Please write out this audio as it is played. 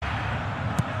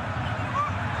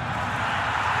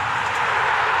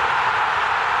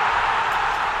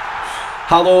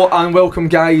Hello and welcome,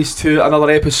 guys, to another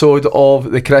episode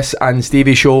of the Chris and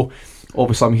Stevie Show.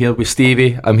 Obviously, I'm here with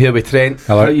Stevie. I'm here with Trent.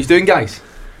 Hello. How are you doing, guys?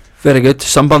 Very good.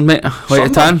 Sunburn, mate. White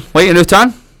to tan. White and new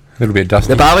tan. A little bit dusty.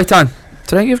 The Bally tan.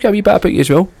 Trent, you've got a wee bit about you as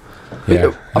well.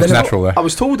 Yeah, it's natural there. I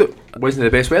was told it wasn't the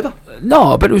best weather.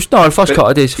 No, but it was the first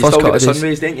couple of days. You still get the sun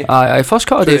rays, didn't you? Aye, first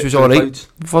couple of days was alright.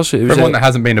 For everyone that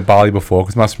hasn't been to Bali before,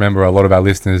 because must remember a lot of our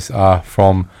listeners are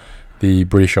from the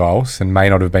British Isles and may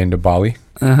not have been to Bali.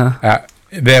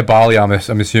 Their Bali, I'm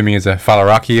assuming, is a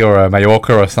Falaraki or a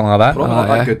Mallorca or something like that. Probably not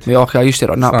that good. Mallorca, I used to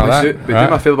run that place. But do me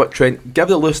a favour, Trent, give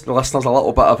the listeners a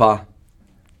little bit of a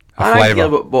flavour. A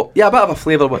bit of a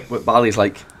flavour what Bali's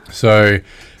like. So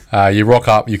you rock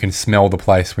up, you can smell the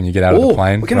place when you get out of the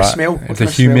plane. What kind of smell? It's the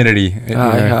humidity.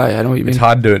 I know what you mean. It's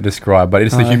hard to describe, but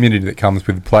it's the humidity that comes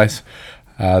with the place.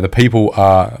 The people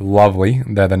are lovely.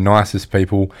 They're the nicest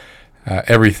people.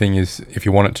 Everything is, if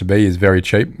you want it to be, is very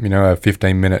cheap. You know, a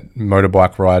 15-minute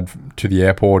motorbike ride to the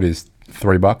airport is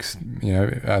 $3. You know,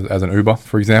 as an Uber,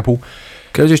 for example.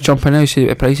 Can I just jump in now and see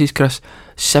the prices, Chris?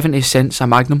 70 cents a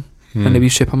Magnum in the wee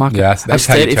supermarket. Yeah, that's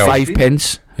 35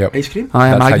 pence. Yep. Ice cream? Aye,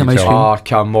 a Magnum ice cream. Oh,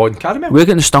 come on, caramel. We're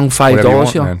getting stung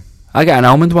 $5 here. Man. I get an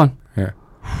almond one. Yeah.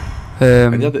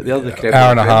 And the other hour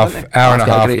and a half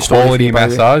quality story,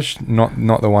 massage,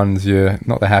 not the ones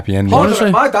not the happy ending.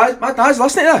 Honestly. My dad's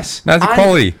listening to this. That's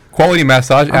a quality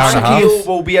massage. Hour and a half.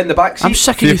 Will be in the back seat. I'm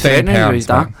sick of you threatening £15,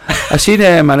 that. I seen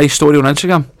a nice story on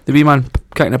Instagram. The wee man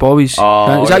kicking the bobbies. Is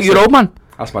that your old man?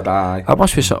 That's my dad. That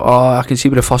must be so. Oh, I can see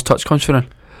where the first touch comes from.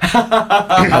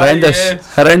 Horrendous.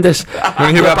 Want to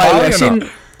hear about Bali I seen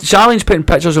Charlene's putting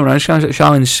pictures on Instagram.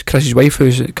 Charlene's Chris's wife,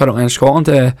 who's currently in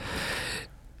Scotland.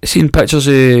 Seen pictures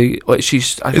of like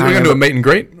she's. Is we going to do a meet and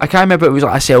greet? I can't remember. It was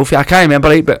like a selfie. I can't remember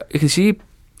right, but you can see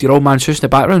your old man's house in the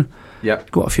background. Yeah,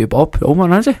 got a few bob. Old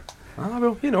man, has he? Ah,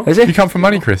 well, you know. Is he? You come from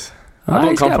money, Chris? I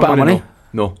don't come from money.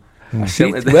 No.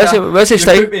 Where's his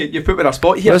stay? You put me in a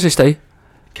spot here. Where's his stay?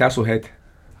 Castlehead.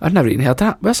 I've never even heard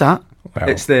that. Where's that? Well,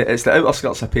 It's the outer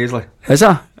skirts of Paisley. Is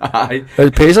that? Aye.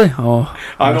 Paisley? Oh,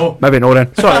 I know. Maybe no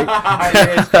then. Sorry.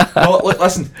 No, look,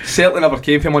 listen. Certainly never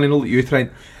came from money. No, like you,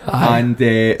 Trent. And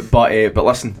but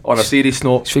listen. On a serious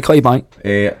note, It's for Clydebank.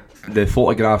 The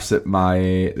photographs that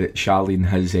that Charlene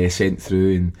has sent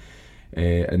through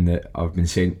and that I've been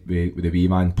sent with the wee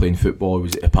man playing football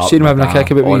was at the park. Seen him having a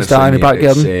kick about his dad in the back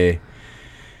garden.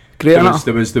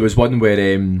 Great, there was one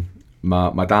where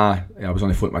my dad, I was on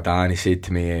the phone with my dad and he said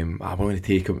to me, I want to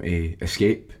take him to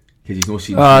Escape because he's not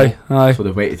seen aye. so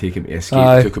they've waited to take him to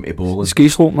Escape, took him to bowling. Ski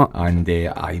slope, mate. And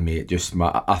mate,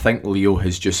 I think Leo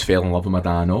has just fell in love with my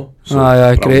dad now. So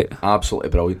Aye, great.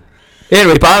 Absolutely brilliant.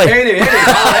 Anyway, Bali.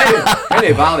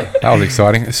 Anyway, Bali. that was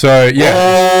exciting. So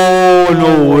yeah. Oh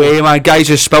no way, man! Guys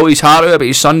just spilled his heart out about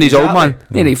his son, his old man.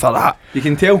 You need for that. You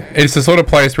can tell. It's the sort of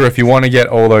place where if you want to get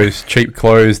all those cheap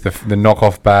clothes, the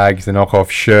knockoff bags, the knockoff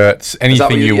shirts,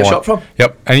 anything you want. Shop from?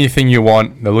 Yep, anything you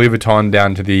want. The Louis Vuitton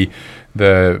down to the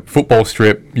football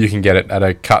strip, you can get it at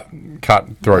a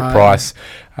cutthroat price.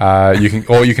 You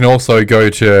can also go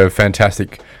to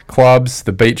fantastic clubs.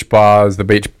 The beach bars, the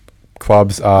beach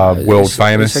clubs are world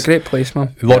famous. It's a great place,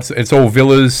 man. It's all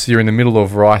villas. You're in the middle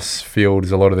of rice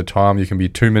fields a lot of the time. You can be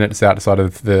 2 minutes outside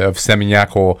of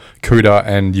Seminyak or Kuta,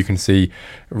 and you can see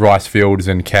rice fields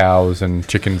and cows and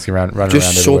chickens running around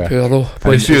everywhere. Just so pure though.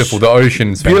 It's beautiful. The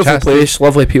ocean's beautiful fantastic. place,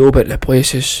 lovely people, but the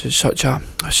place is such a.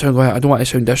 I don't want to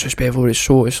sound disrespectful, but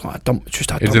it's like a dump.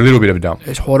 It's a little bit of a dump.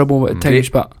 It's horrible at times,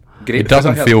 but it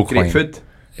doesn't feel clean. Great food.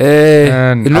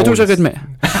 The noodles are good, mate.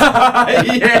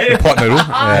 Yeah. Pot noodle.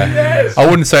 Yeah. Yes. I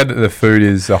wouldn't say that the food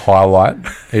is a highlight.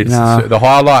 The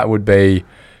highlight would be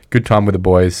good time with the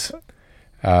boys.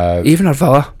 Even our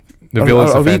villa. The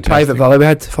villa's a wee private villa we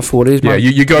had for 4 days, man. Yeah,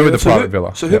 you go with the private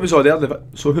villa. So who was all there?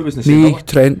 So who was in the same Me, villa?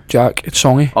 Trent, Jack, and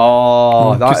Songy.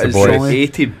 Oh, that is the boys.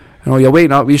 A-team. You know, you're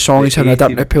waking up, he's having a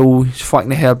dip in the pool, he's flicking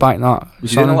the hair back and that.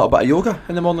 Was you doing a little bit of yoga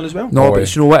in the morning as well? No,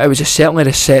 but you know what? It was certainly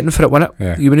the setting for it, wasn't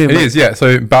it? Yeah. It is, yeah.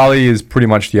 So Bali is pretty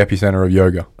much the epicenter of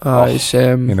yoga it's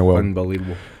in the world.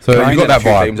 Unbelievable. So you got that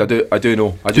vibe. Times, I do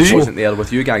know. I just wasn't there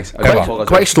with you guys.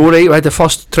 Quick story. We had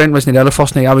Trent wasn't there the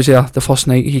first night. I was there the first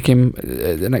night. He came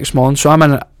the next morning. So I'm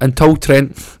in until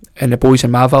Trent and the boys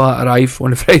in my villa arrive on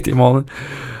the Friday morning.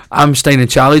 I'm staying in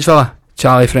Charlie's villa.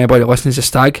 Charlie, for anybody that listens, is a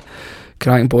stag.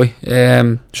 Cracking boy.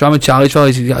 So I'm in Charlie's villa.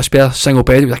 He's got a spare single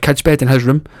bed with a kid's bed in his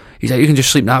room. He's like, you can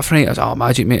just sleep in that for a night. I was like, oh,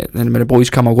 magic, mate. And then when the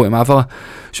boys come, I'll go to my villa.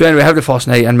 So anyway, we have the first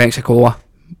night in Mexico.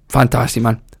 Fantastic,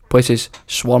 man. Place is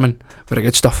swarming with the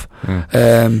good stuff.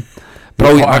 Brilliant.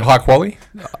 High quality?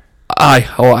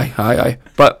 Aye.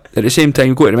 But at the same time,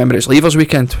 you've got to remember it's Leavers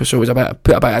weekend, so it was put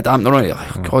a bit of dampener on it.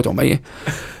 Like, God almighty.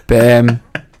 But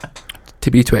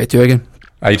to be 22 again,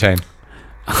 18.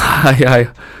 Aye,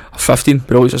 15,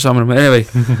 but always or something. Anyway,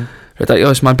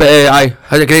 ridiculous, man. But I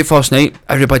had a great first night.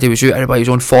 Everybody was out, everybody was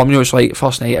on form. You know, it's like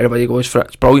first night, everybody goes for it.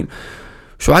 It's brilliant.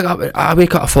 So I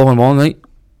wake up the following morning, right,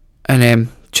 and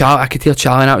I could hear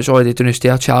Charlie, and that was already down the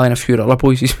stair. Charlie and a few other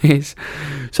boys, his mates.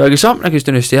 So I go something, I goes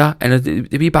down the stair, and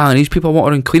the wee Balinese people want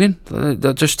her in cleaning.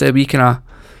 They're just a wee kind of,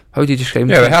 how do you describe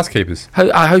them? Yeah, the housekeepers.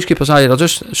 Housekeepers, aye. They're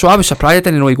just, so I was surprised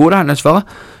I didn't know he go that in this villa.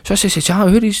 So I said,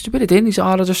 Charlie, what are they doing? He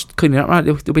said, they're just cleaning up, right?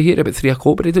 They'll be here about 3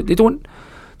 o'clock, but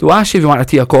they'll ask you if you want a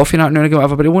tea or coffee and that and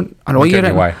whatever, but they won't annoy you.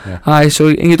 Yeah. Aye, so,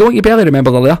 and you barely remember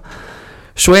they're there.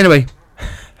 So anyway,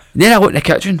 then I look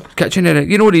in the kitchen area.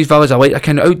 You know these villas are like, they're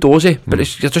kind of outdoorsy, but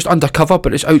you're just undercover,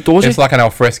 but it's outdoorsy. It's like an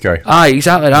alfresco. Aye,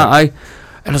 exactly that, aye.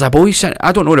 And there's a boy sitting,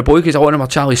 I don't know the boy because I want him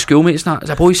with Charlie's schoolmates and that. There's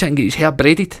a boy sitting, get his hair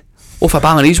braided off a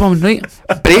Balinese woman, right?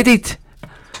 Braided.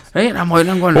 Right, and I'm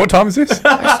going, what time is this? It's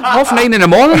 9:30 in the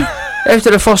morning.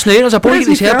 After the first night, there's a boy getting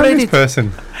his hair braided.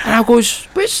 Person? And I goes,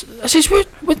 what's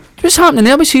happening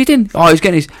there? What's he doing? He's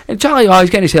getting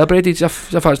his hair braided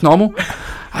as if that's normal.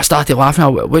 I started laughing.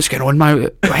 What's going on, man?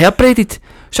 Hair braided.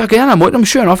 So again, I'm with him.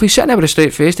 Sure enough, he's sitting there with a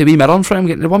straight face, the wee mirror in front of him,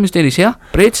 getting the woman's doing his hair,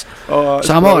 braids. So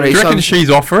I'm alright. Do you reckon she's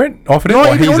offered it? No,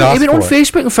 he went on it?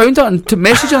 Facebook and found her and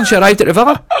messaged her and she arrived at the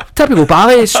villa. Typical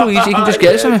Bali, it's so easy, you can just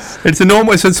get it something. It's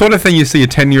the sort of thing you see a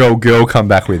 10-year-old girl come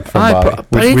back with from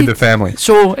Bali, with the family.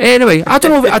 So anyway, I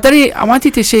don't know, I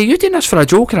wanted to say, you doing this for a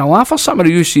joke and a laugh or something, or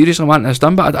you seriously wanting this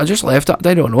done, but I just left it,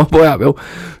 I don't know, boy I will.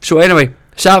 So anyway,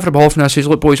 sat for about half an hour, says,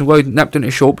 look boys, I'm going to nip down to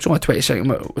the shop, it's only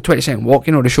a 20 second walk,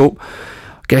 you know, the shop,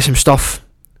 get some stuff.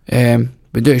 Been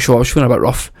doing the shop, I was feeling a bit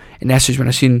rough, and this is when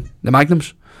I seen the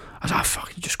Magnums. I was like,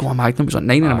 fuck, you just go on Magnum. It was like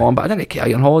 9 in the morning, but I didn't care,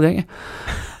 you're on holiday, didn't you?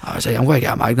 I was like, I'm going to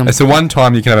get a Magnum. It's the one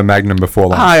time you can have a Magnum before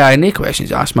lunch. Aye, no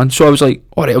questions asked, man. So I was like,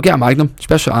 alright, I'll get a Magnum,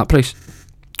 especially at that price.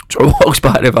 So I walks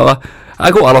back to the villa.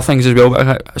 I got other things as well,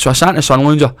 but so I sat in the sun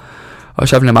lounger. I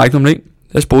was having a Magnum, right?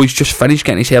 This boy's just finished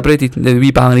getting his hair braided, the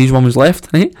wee Balinese one was left,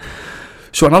 right?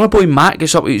 So another boy, Matt,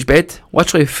 gets up out of his bed,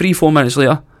 literally 3-4 minutes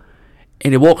later,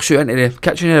 and he walks out into the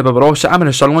kitchen area, but we're all sitting in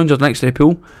the sun lounger next to the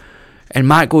pool, and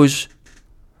Matt goes,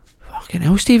 fucking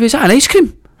hell, Stevie, is that an ice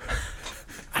cream?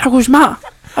 And I goes, Matt,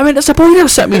 I went, there's a boy there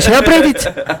sitting with his hair braided.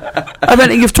 I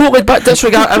went, and you've totally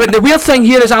disregarded. I went, the weird thing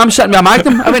here is I'm sitting with a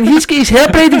Magnum. I went, he's got his hair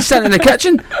braided sitting in the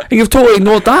kitchen, and you've totally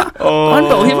ignored that.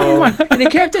 Unbelievable, man. And he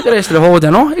kept it the rest of the holiday,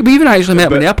 no? We even actually met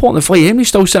him in the airport on the flight home, he's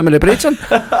still sitting with the braids in.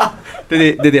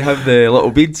 Did they have the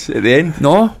little beads at the end?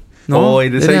 No. He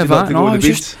decided not to go with the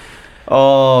beads.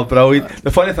 Oh, brilliant.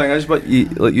 The funny thing is, but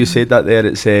like you said that there,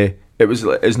 it was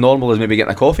as normal as maybe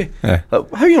getting a coffee. Yeah.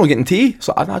 Like, how are you not getting tea?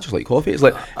 So I just like coffee. It's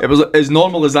like, it was as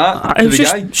normal as that. It was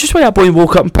just why that boy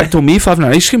woke up and picked on me for having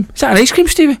an ice cream. Is that an ice cream,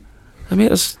 Stevie? I mean,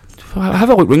 have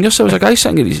a look round yourself. There's a guy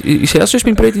sitting, his hair's just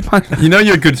been braided, man. You know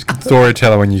you're a good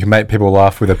storyteller when you can make people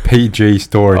laugh with a PG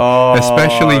story,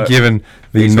 especially given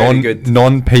the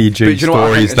non-PG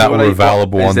stories that were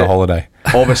available on the holiday.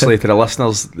 Obviously, to the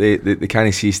listeners, they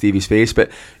can't see Stevie's face,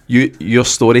 but your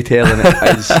storytelling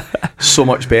is so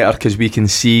much better because we can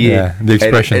see the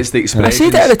expression. It's the expression. I said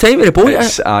it at the time to the boy.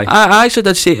 I actually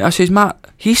did say, I says, Matt,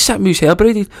 he's sitting with his hair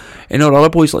braided, and our other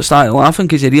boys started laughing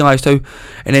because they realised how,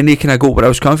 and then they kind of got where I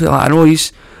was coming from. Like, I know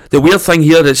he's the weird thing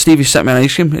here that Stevie's sitting with an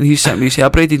ice cream and he's sitting with his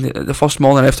hair braided the first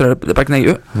morning after the big night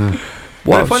out.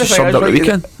 What a summed up the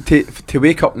weekend. To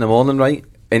wake up in the morning, right,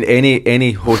 in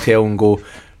any hotel and go,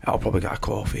 I'll probably get a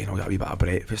coffee and I'll get a wee bit of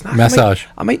breakfast. Massage.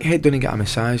 I might head down and get a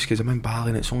massage because I'm in Bali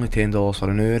and it's only $10 for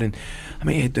an hour, and I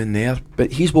might head down there.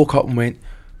 But he's woke up and went,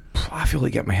 I feel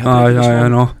like getting my hair braided. I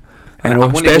know.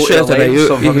 Especially after that, you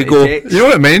could go. You know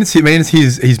what it means? It means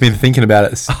he's been thinking about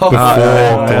it before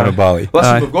going to Bali.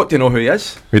 Listen, we've got to know who he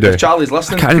is. We do. If Charlie's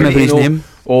listening, I can't remember his name.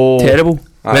 Terrible. Do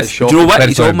you know what?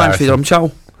 He's old man for the drum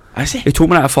chow. Is he? He told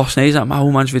me that at first night. He's like, my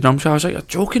old man's for the drum chow. I was like, you're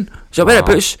joking. He's like,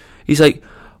 whereabouts? He's like,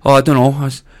 I don't know.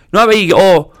 You know how you get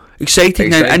all excited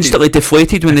and then instantly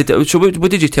deflated when they do. So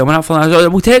what did you tell me that for? I was like,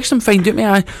 we'll text him, find out me.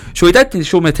 Aye. So he did. He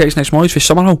showed me a text next morning. He's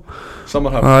for Summerhill.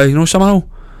 You know Summerhill?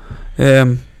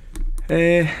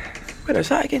 Where is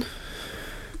that again?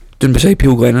 Down beside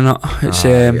Peel Glen and that. It's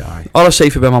other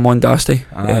side for where my mum and Dad stay.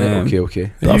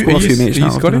 Okay. I've got a few mates now. Are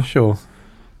you Scottish or?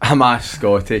 I'm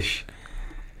Scottish.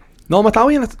 No, I'm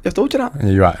Italian. I've told you that.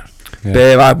 You're right.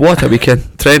 But what a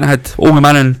weekend. Trent had only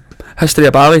man in history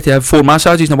of Bali to have 4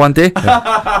 massages in one day.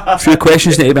 A few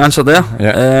questions need to be answered there.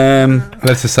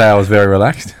 Let's just say I was very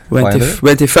relaxed. Went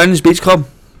to Finn's Beach Club.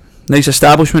 Nice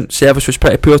establishment. Service was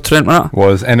pretty poor, Trent,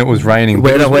 wasn't it? And it was raining.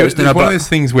 It's one of those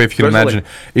things where, if you can imagine,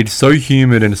 it's so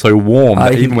humid and so warm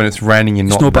that even when it's raining, you're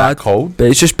not that cold. But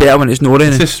it's just better when it's not raining.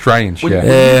 It's just strange. When you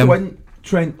go in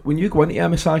Trent, when you go into a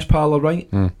massage parlour, right,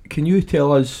 can you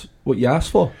tell us what you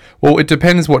ask for? Well, it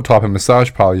depends what type of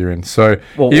massage parlour you're in. So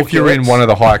if you're in one of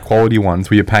the high quality ones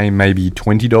where you're paying maybe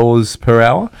 $20 per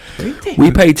hour.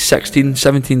 We paid $16,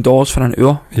 $17 for an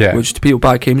hour, which to people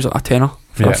back home is like a tenner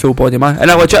for a full body man. In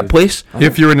a legit place.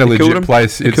 If you're in a legit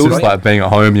place, it's just like being at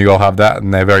home. You gotta have that,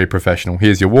 and they're very professional.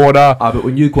 Here's your water. But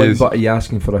when you go in, are you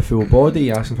asking for a full body?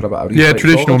 Are you asking for a bit of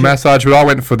traditional massage. But I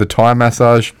went for the Thai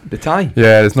massage. The Thai?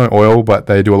 Yeah, there's no oil, but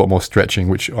they do a lot more stretching,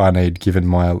 which I need given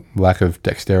my lack of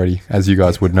dexterity, as you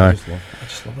guys would know. I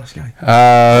just love this guy.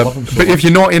 I love him so but much. if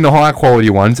you're not in the high quality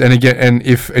ones, and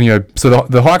so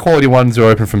the high quality ones are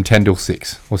open from 10 till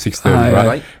 6 or 6:30,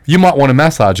 right? You might want a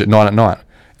massage at 9 at night.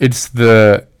 It's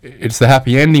the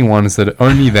happy ending ones that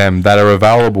only them that are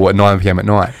available at 9 p.m. at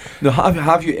night. Now,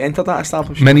 have you entered that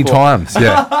establishment many before? times?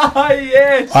 Yeah.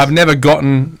 Yes. I've never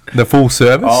gotten the full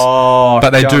service, but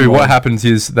they do. What happens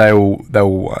is they'll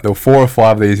 4 or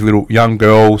 5 of these little young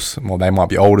girls. Well, they might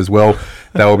be old as well.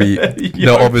 They'll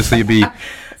obviously be.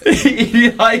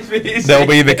 There'll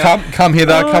be the come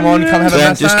hither, come on, come have a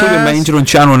massage. Just keep in mind you're on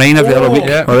Channel 9 every other week,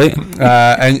 alright?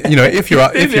 And if you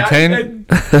can,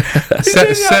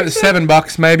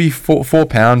 $7 maybe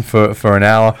 £4 for an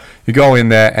hour. You go in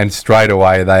there and straight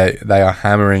away they are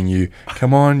hammering you.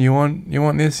 Come on, you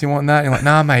want this, you want that. You're like,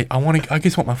 nah, mate, I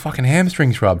just want my fucking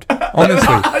hamstrings rubbed. Honestly,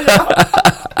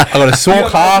 I got a sore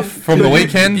calf from the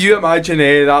weekend. You imagine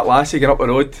that lassie getting up the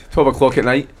road 12 o'clock at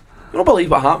night. You don't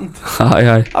believe what happened.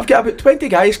 Aye. I've got about 20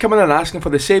 guys coming in and asking for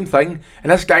the same thing,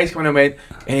 and this guy's coming and went,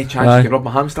 any chance you can rub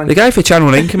my hamstring? The guy for Channel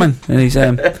 9 came in and he's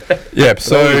so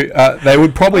they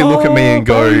would probably look at me and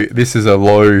go, this is a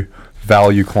low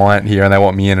value client here, and they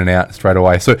want me in and out straight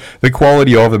away. So the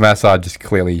quality of the massage is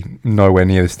clearly nowhere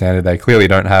near the standard. They clearly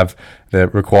don't have the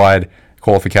required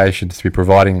qualifications to be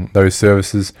providing those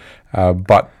services,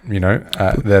 but they're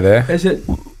there. Is it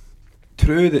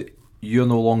true that you're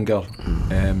no longer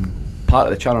part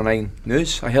of the Channel 9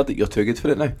 news? I heard that you're too good for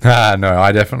it now. No,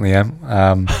 I definitely am.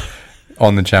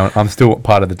 On the channel, I'm still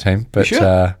part of the team. But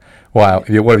sure? Wow,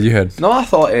 what have you heard? No, I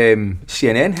thought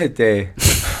CNN had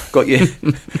got you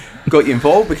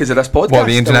involved because of this podcast. Well,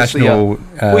 the international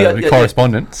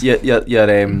correspondence.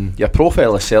 Your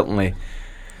profile is certainly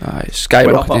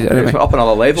skyrocketed. Up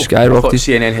another level. Skyrocketed. I thought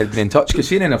CNN had been in touch because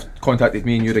CNN have contacted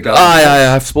me and you regarding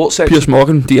I've sports section. Piers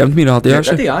Morgan DM'd me the other day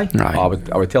actually. I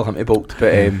would tell him to bolt,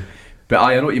 but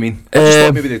I know what you mean. I just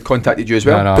thought maybe they'd contacted you as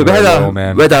well. No, but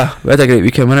we had a great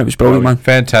weekend, wasn't it? It was brilliant, man.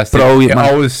 Fantastic. Brilliant,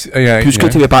 man. It was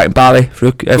good to be back in Bali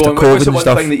after COVID what's the and one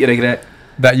stuff. thing that you regret?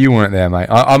 That you weren't there, mate.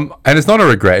 And it's not a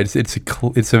regret.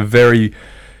 It's a very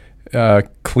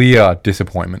clear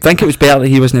disappointment. I think it was better that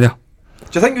he wasn't there.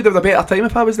 Do you think we'd have a better time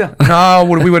if I was there? No,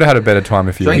 we would have had a better time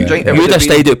if you were there. We would have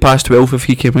stayed out past 12 if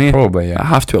he came here. Probably, yeah. At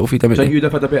half 12 he'd have Do you think you'd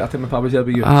have had a better time if I was there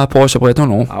with you? Possibly, I don't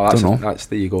know.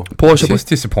 There you go. Possibly. It's just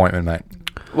disappointment, mate.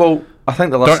 Well, I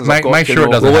think the listeners make sure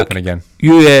it doesn't happen again.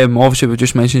 You obviously we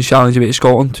just mentioned challenge about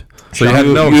Scotland. So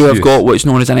you have got what's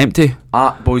known as an empty.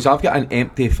 Boys, I've got an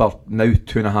empty for now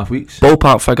 2.5 weeks.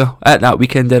 Ballpark figure at that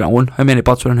weekend in alone. How many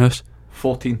birds were in house?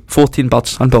 14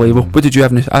 birds. Unbelievable. What did you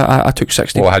have? I took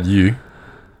 16. Well, I had you.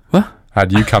 What?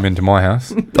 Had you come into my house?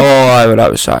 That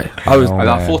was sorry. I was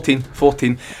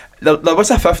 14. There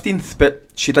was a 15th, but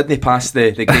she didn't pass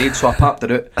the grade, so I papped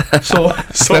her out. So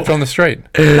slept on the street.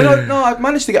 No, I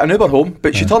managed to get an Uber home,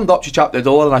 but she turned up, she chapped the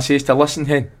door, and I says to her, listen,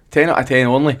 hen, 10 out of 10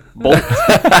 only. Bolt.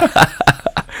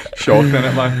 Shocking,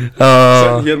 innit, man?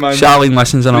 Sitting here, man. Charlene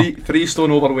listens, I know. 3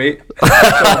 stone overweight.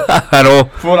 I know.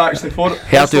 4 actually. 4.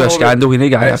 Hair to a scandal. We need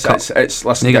to get a cut.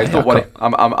 Listen, guys, don't worry.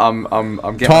 I'm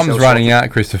getting time's running out,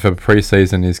 Christopher.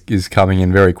 Pre-season is coming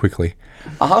in very quickly.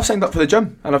 I have signed up for the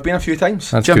gym, and I've been a few times.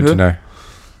 That's good to know.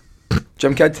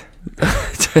 Gym kid.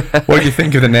 What do you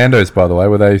think of the Nando's, by the way?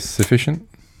 Were they sufficient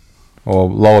or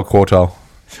lower quartile?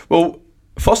 Well,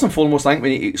 first and foremost, I think we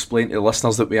need to explain to the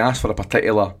listeners that we asked for a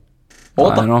particular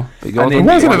order. I know. It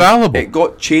wasn't available. It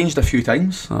got changed a few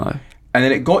times. Aye. And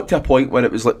then it got to a point where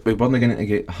it was like, we weren't going to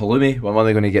get halloumi, we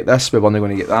weren't going to get this, we weren't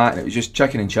going to get that, and it was just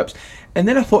chicken and chips. And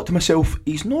then I thought to myself,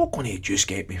 he's not going to just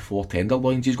get me 4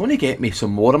 tenderloins, he's going to get me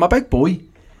some more. I'm a big boy.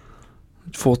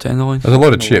 4 tenderloins. There's a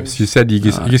lot of chips. You said you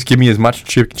just give me as much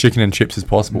chicken and chips as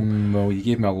possible. Well, you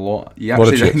gave me a lot. You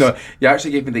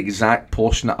actually gave me the exact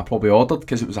portion that I probably ordered,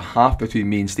 because it was a half between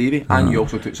me and Stevie, and you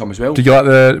also took some as well. Did you like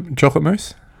the chocolate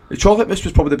mousse? The chocolate mousse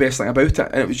was probably the best thing about it,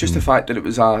 and it was just the fact that it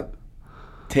was a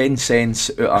 10 cents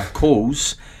out of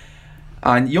Coles,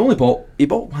 and he bought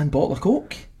 1 bottle of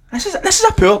Coke. This is a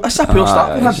poor start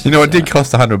for him. You know, it did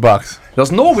cost $100.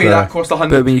 There's no way that cost $100.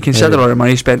 But when you consider all the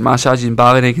money spent massaging in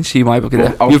Bali, I can see why. You've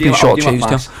been shortchanged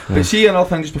here. But see, another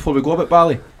thing just before we go about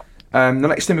Bali, The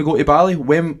next time we go to Bali,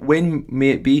 when may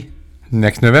it be?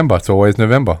 Next November. It's always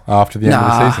November after the end of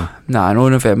the season. Nah, no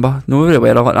November. No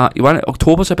weather like that. You want it?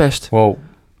 October's the best. Well,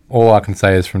 all I can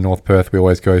say is from North Perth, we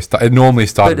always go. It normally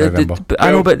starts in November.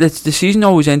 I know, but the season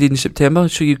always ended in September,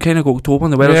 so you kind of go October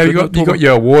and the weather's good. You got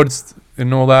your awards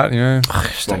and all that, you know.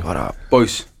 Stick with that.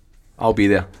 Boys, I'll be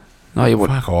there. No, you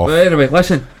won't. Fuck off. But anyway,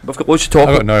 listen, we've got loads to talk I've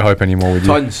got about. no hope anymore with you.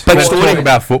 Tons. Big Let's story. talk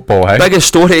about football, hey? Biggest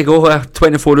story to go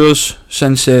 24 hours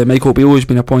since Michael Beale has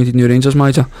been appointed new Rangers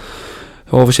manager.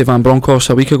 Obviously, Van Bronckhorst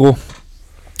a week ago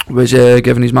was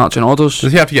given his marching orders.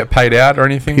 Does he have to get paid out or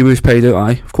anything? He was paid out,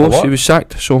 aye. Of course, what? he was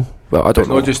sacked, so... Well, I don't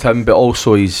know. Not just him, but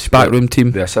also his backroom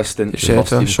team, the assistant, the etc., first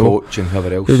team so coach, and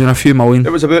whoever else. he was in a few million.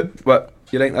 It was about, what,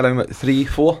 you think around what, 3,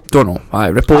 4? Don't know. Aye,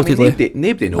 reportedly. I mean,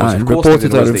 nobody knows. Aye, Of course, reportedly nobody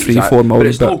knows around the 3, exact, 4 million. but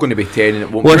it's not going to be 10, and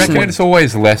it won't. Do you Listen, reckon it's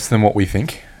always less than what we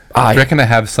think? Aye. Do you reckon they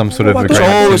have some sort of Well, It's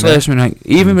agreement? always in there? less than that.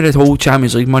 Even with the whole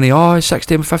Champions League money,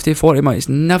 60, 50, 40 money, it's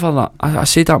never that. I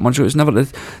say that much, it's never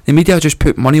the media just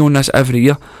put money on this every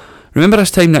year. Remember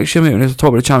this time next year, mate, when it was the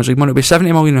top of the Champions League money, it'll be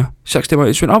 70 million now, 60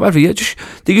 million. It's went up every year.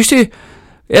 They used to,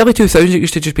 early 2000s, it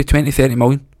used to just be 20, 30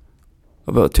 million.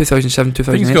 About 2007, I think it's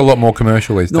 2008. got a lot more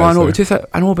commercial these days. No, I know, though.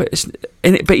 I know, but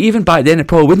but even back then, it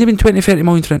probably wouldn't have been 20, 30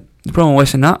 million, Trent. It's probably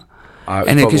less than that.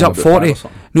 And it goes up 40.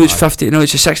 No, it's 50. No,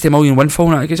 it's a 60 million windfall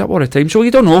now. It goes up all the time. So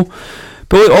you don't know.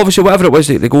 But obviously, whatever it was,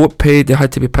 they go up paid. They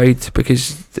had to be paid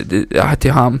because it had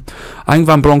to happen. I think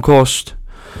Van Bronckhorst,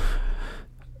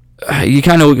 you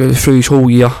kind of look through his whole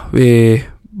year with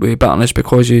bitterness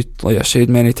because he, like I said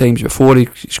many times before,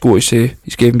 he's got to say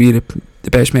he's given me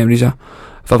the best memories I've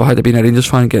ever had of being a Rangers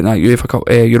fan, getting that UEFA Cup,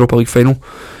 Europa League final.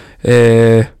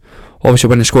 Obviously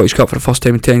winning the Scottish Cup for the first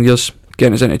time in 10 years,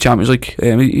 getting us into the Champions League.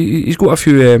 He's got a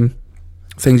few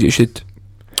things that you should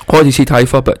hold his head high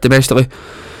for, but domestically,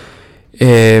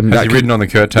 Has he ridden on the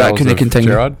curtails couldn't of continue.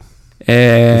 Gerrard?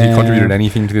 Has he contributed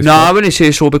anything to this? No, I club? wouldn't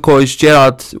say so because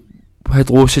Gerrard had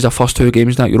lost his first 2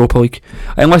 games in that Europa League.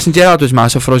 And listen, Gerrard was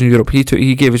massive for us in Europe.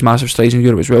 He gave us massive strides in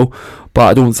Europe as well. But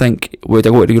I don't think we'd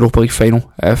have got to the Europa League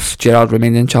final if Gerrard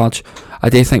remained in charge. I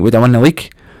do think we'd have won the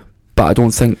league, but I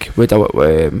don't think we'd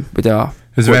have.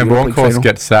 Does Van Bronckhorst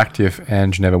get sacked if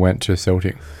Ange never went to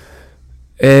Celtic?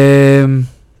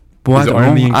 Well, Is it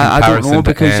only in I don't know comparison to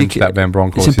because Ange that Van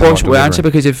Bronckhorst it's is not impossible to answer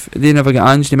delivering? because if they never get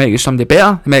Ange, they might get somebody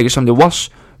better, they might get somebody worse.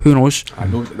 Who knows? I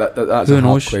know that's Who a hard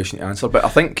knows? question to answer, but I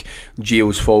think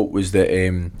Gio's fault was that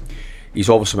he's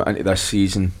obviously went into this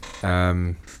season.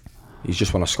 He's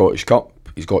just won a Scottish Cup.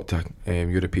 He's got to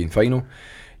European final.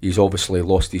 He's obviously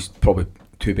lost his probably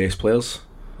 2 best players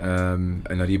in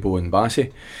Aribo and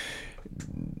Bassey.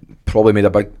 Probably made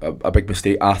a big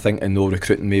mistake, I think, in no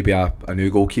recruiting maybe a new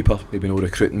goalkeeper, maybe no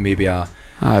recruiting maybe a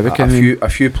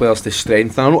few players to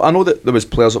strengthen. I know that there was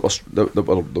players that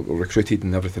were recruited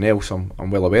and everything else. I'm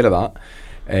well aware of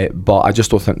that, but I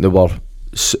just don't think they were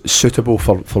suitable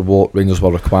for what Rangers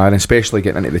were requiring, especially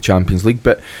getting into the Champions League.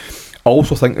 But I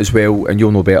also think as well, and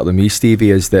you'll know better than me,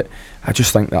 Stevie, is that I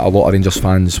just think that a lot of Rangers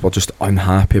fans were just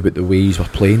unhappy about the way he were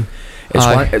playing.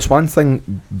 It's one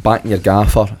thing backing your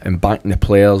gaffer and backing the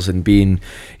players and being,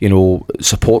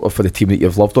 supportive for the team that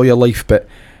you've loved all your life, but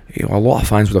a lot of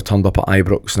fans would have turned up at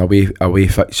Ibrox and away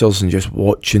fixtures and just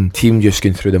watching team just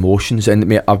going through the motions. And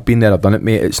mate, I've been there, I've done it,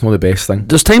 mate. It's not the best thing.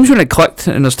 There's times when it clicked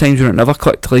and there's times when it never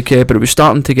clicked. But it was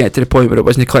starting to get to the point where it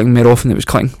wasn't clicking more often than it was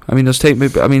clicking. I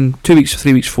mean, 2 weeks,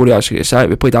 3 weeks before he actually gets sacked,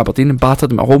 we played Aberdeen and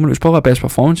battered them at home, and it was probably our best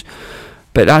performance.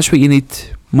 But that's what you need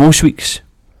most weeks,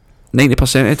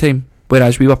 90% of the time.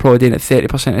 Whereas we were probably doing it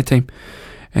 30% of the time,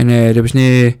 and it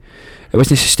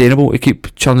wasn't sustainable to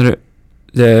keep churning out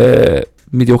the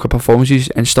mediocre performances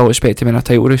and still expect to win a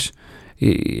title race.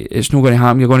 It's not going to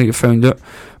happen. You're going to get found out.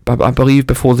 But I believe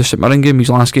before the St Mirren game, his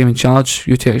last game in charge,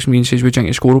 you text me and says, "Would you think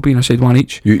the score will be?" And I said 1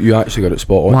 each. You actually got it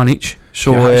spot on. 1 each.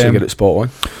 So you actually get it spot on.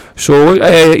 So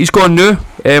he's gone now.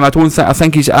 I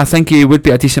think he would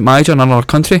be a decent manager in another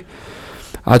country.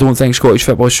 I don't think Scottish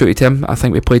football suited him. I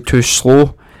think we played too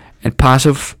slow and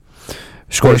passive.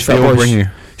 Scottish football bring you?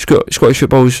 Scottish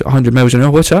football's 100 miles an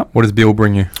hour. What's that? What does Beale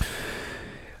bring you?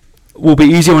 Will be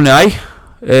easy on the eye.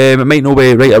 It might not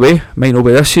be right away. Might not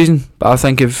be this season. But I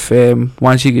think if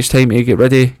once he gets time to get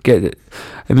ready, look,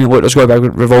 there's going to be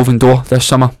a revolving door this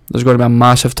summer. There's going to be a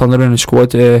massive turnaround in the squad.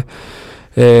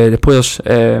 The players,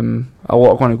 a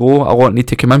lot are going to go. A lot need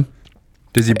to come in.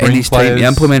 Does he bring and players? Time to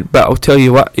implement. But I'll tell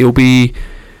you what, he'll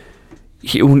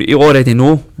already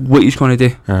know what he's going to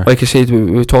do. Yeah. Like I said,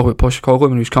 we talked about Postecoglou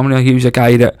when he was coming here. He was a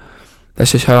guy that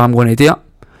this is how I'm going to do it,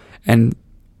 and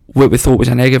what we thought was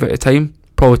a negative at the time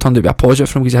probably turned out to be a positive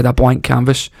for him because he had a blank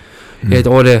canvas. He had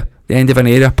all the end of an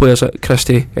era players like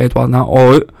Christie, Edward and that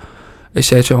all out,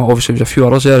 etc. Obviously, there was a few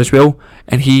others there as well,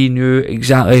 and he knew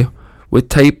exactly what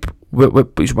type, what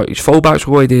his fullbacks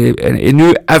were going to do, and he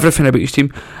knew everything about his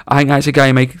team. I think that's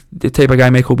the type of guy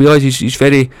Michael Beale is. He's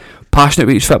very passionate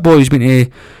about his football.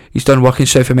 He's done work in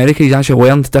South America. He's actually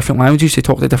learned different languages to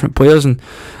talk to different players, and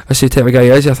that's the type of guy he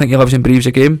is. I think he lives and breathes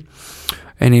the game,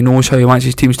 and he knows how he wants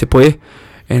his teams to play.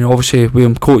 And obviously, with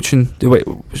him coaching,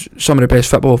 some of the best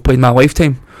football I've played in my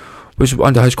lifetime was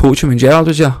under his coaching when Gerrard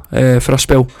was there for a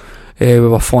spell. We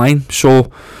were flying.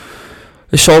 So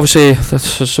it's obviously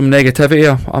there's some negativity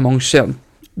here among certain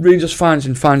Rangers fans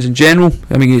and fans in general.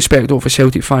 I mean, you expect it for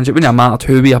Celtic fans. It wouldn't have mattered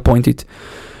who we appointed.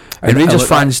 And Rangers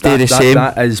fans do the same.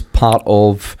 That is part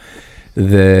of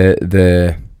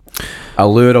the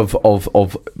allure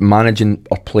of managing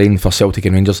or playing for Celtic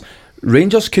and Rangers.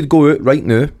 Rangers could go out right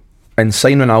now and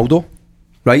sign Ronaldo,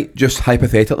 right? Just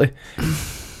hypothetically,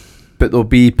 but there'll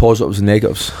be positives and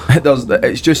negatives.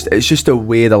 It's just the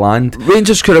way of the land.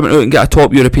 Rangers could have went out and get a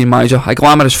top European manager, a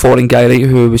glamorous foreign guy, right,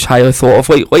 who was highly thought of,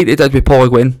 like they did with Paul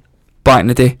Gwynn back in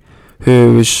the day,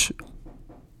 who was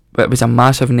a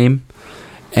massive name.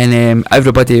 And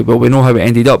everybody, well, we know how it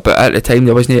ended up, but at the time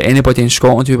there wasn't anybody in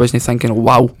Scotland who wasn't thinking,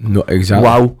 wow, no, exactly,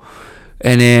 wow.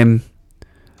 And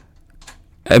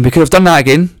we could have done that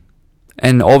again.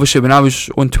 And obviously, when I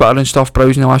was on Twitter and stuff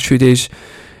browsing the last few days,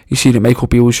 you see that Michael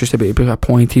Beale was just about to be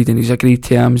appointed, and he's agreed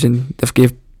terms, and they've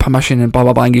gave permission and blah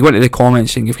blah blah. And you go into the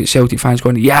comments and you've got Celtic fans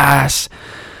going, yes.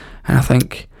 And I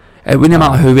think it wouldn't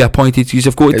matter who we appointed,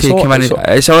 you've got to take him in.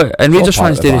 And Rangers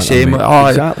fans do the same.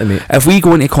 Exactly, mate. If we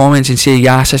go into comments and say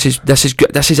yes,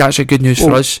 this is actually good news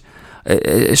for us.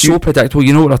 It's so predictable.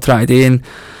 You know what they're trying to do. And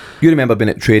you remember being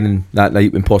at training that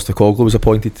night when Postecoglou was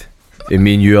appointed, and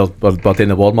me and you were doing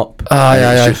the warm up.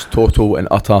 It's just total and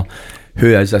utter. Who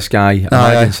is this guy?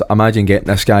 Imagine getting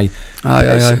this guy.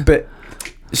 But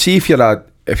see, if you're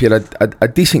a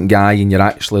decent guy and you're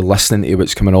actually listening to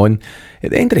what's coming on, at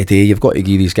the end of the day, you've got to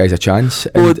give these guys a chance.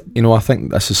 And I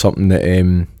think this is something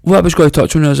that what I was going to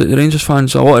touch on is that the Rangers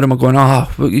fans, a lot of them are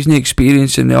going, he's no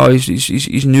experience, and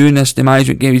he's new in the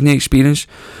management game, he's no experience.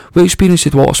 What experience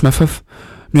did Walter Smith have?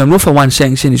 No, I'm not for 1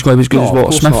 second saying he's going to be as good as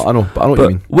Walter Smith. Not, I know, but I know what you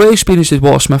mean. What experience did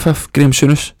Walter Smith have? Graham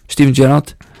Souness, Steven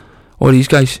Gerrard, all these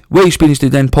guys. What experience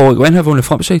did then Paul Gwynn have on the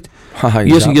flip side?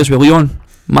 Years and years with Lyon.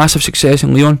 Massive success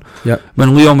in Lyon. Yep.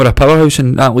 When Lyon were a powerhouse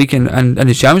in that league and in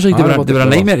the Champions League, they were a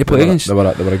nightmare to play against. They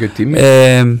were a good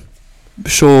team.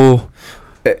 So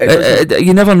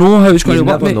you never know how it's going to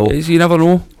work, mate. You never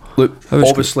know. Look,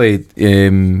 obviously,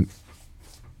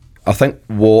 I think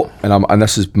and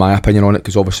this is my opinion on it,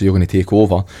 because obviously you're going to take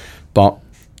over, but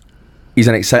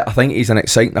I think he's an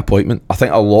exciting appointment. I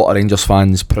think a lot of Rangers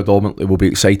fans predominantly will be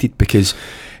excited because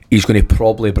he's going to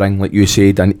probably bring, like you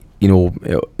said,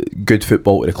 good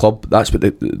football to the club. That's what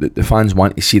the fans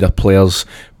want to see, their players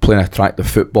playing attractive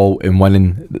football and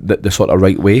winning the sort of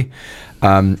right way.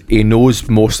 He knows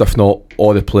most, if not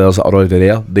all, the players that are already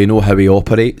there. They know how he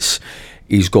operates.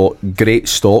 He's got great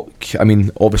stock. I mean,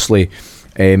 obviously,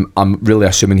 I'm really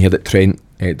assuming here that Trent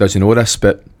doesn't know this,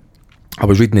 but I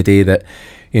was reading the day that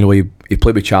he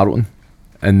played with Charlton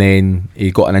and then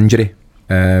he got an injury.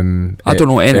 I don't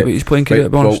know anything about his playing career, to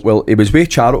be honest. Well, he was with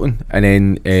Charlton, and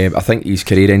then I think his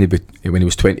career ended when he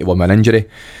was 21 with an injury.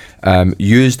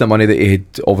 Used the money that he had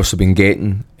obviously been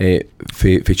getting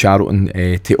for Charlton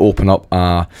to open up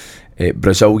a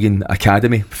Brazilian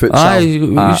academy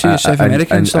futsal South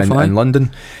American and stuff in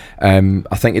London.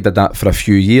 I think he did that for a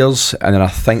few years, and then I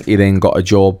think he then got a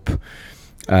job,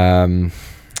 if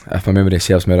my memory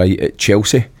serves me right, at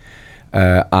Chelsea.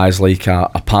 As like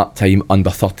a part-time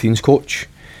under-13s coach,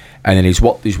 and then he's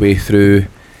worked his way through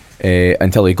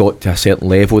until he got to a certain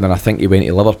level. Then I think he went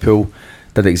to Liverpool,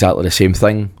 did exactly the same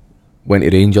thing, went to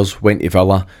Rangers, went to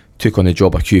Villa, took on the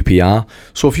job of QPR.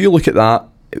 So if you look at that,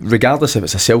 regardless if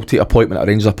it's a Celtic appointment, a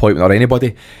Rangers appointment, or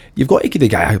anybody, you've got to give the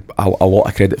guy a lot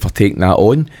of credit for taking that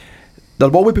on. There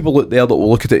will be people out there that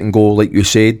will look at it and go, like you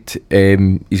said,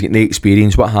 he's got no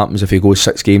experience. What happens if he goes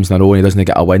 6 games in a row and he doesn't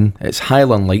get a win? It's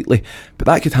highly unlikely, but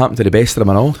that could happen to the best of them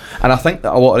and all. And I think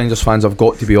that a lot of Rangers fans have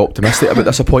got to be optimistic about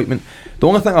this appointment. The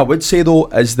only thing I would say though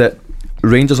is that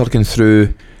Rangers are going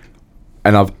through,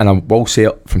 and I will say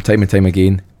it from time and time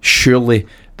again, surely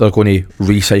they're going to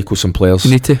recycle some players.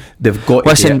 Need to. They've got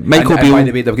Michael Beale, by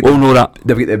the way, they've got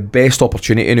the best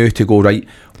opportunity now to go, right,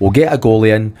 we'll get a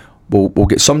goalie in, We'll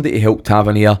get somebody to help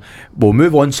Tavernier. We'll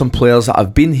move on some players that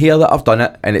have been here that have done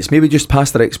it, and it's maybe just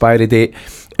past their expiry date,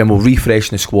 and we'll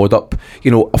refreshen the squad up.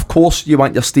 Of course, you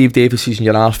want your Steve Davises and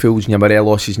your Arfields and your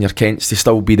Morelloses and your Kents to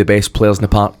still be the best players in the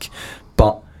park,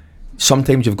 but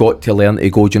sometimes you've got to learn to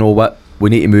go, do you know what? We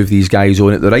need to move these guys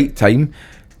on at the right time.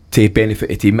 to benefit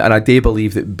the team, and I do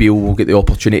believe that Beale will get the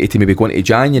opportunity to maybe go into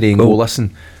January and go,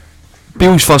 listen.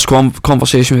 Beale's first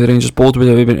conversation with the Rangers board with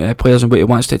the players and what he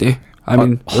wants to do. I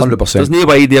mean, 100%. There's no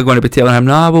way they're going to be telling him,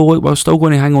 nah, well, look, we're still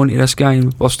going to hang on to this guy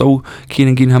and we're still keen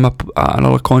on giving him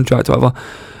another contract or whatever.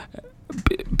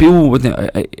 Beale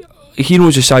wouldn't. He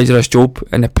knows the size of this job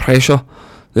and the pressure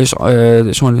that's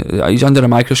on. He's under a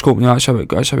microscope, and that's how it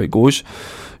goes.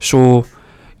 So,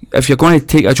 if you're going to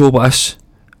take a job like this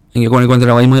and you're going to go into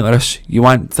the limelight like this, you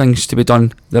want things to be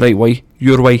done the right way,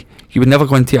 your way. You would never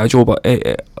go and take a job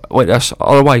like this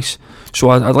otherwise. So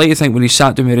I'd like to think when he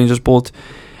sat down with the Rangers board,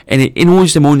 and he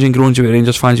knows the moans and groans of the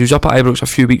Rangers fans. He was up at Ibrox a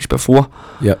few weeks before,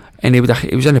 and he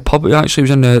was in the pub. Actually,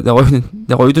 he was in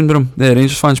the Loudon room, the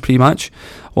Rangers fans pre-match.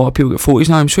 A lot of people get photos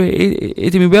now. So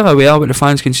he'd been well aware what the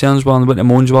fans' concerns were and what the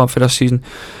moans were for this season.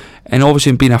 And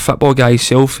obviously, being a football guy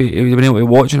himself, he'd been able to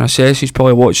watch and assess. He's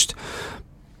probably watched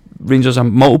Rangers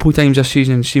multiple times this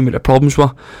season and seen what the problems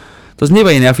were. There's no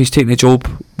way in if he's taking the job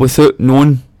without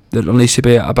knowing that there needs to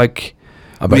be a big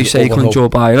recycling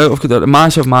job. I've got a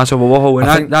massive overhaul,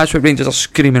 and that's what Rangers are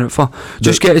screaming out for.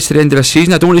 Just get us to the end of the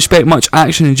season. I don't expect much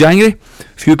action in January.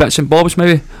 A few bits and bobs,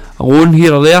 maybe a loan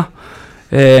here or there.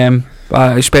 But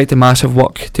I expect a massive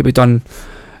work to be done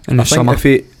in the summer.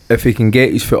 If he can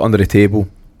get his foot under the table,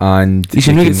 and he's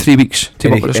only got 3 weeks to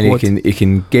work with the squad, he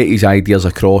can get his ideas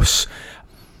across.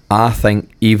 I think,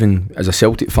 even as a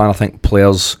Celtic fan, I think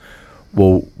players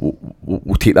will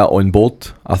take that on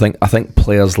board. I think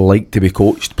players like to be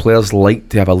coached. Players like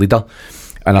to have a leader,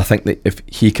 and I think that if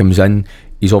he comes in,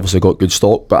 he's obviously got good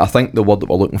stock. But I think the word that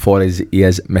we're looking for is he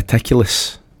is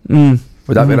meticulous. Would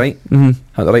that be right? Is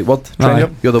that the right word?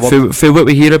 You're the word. For what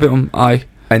we hear about him, aye.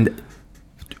 And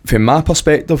from my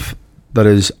perspective, there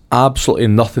is absolutely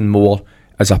nothing more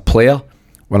as a player.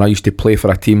 When I used to play for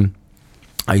a team,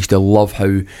 I used to love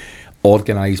how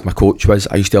organised my coach was.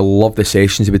 I used to love the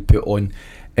sessions he would put on.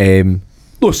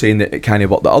 Not saying that it kind of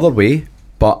worked the other way,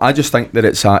 but I just think that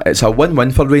it's a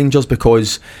win-win for Rangers,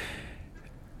 because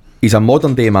he's a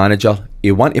modern day manager.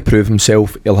 He'll want to prove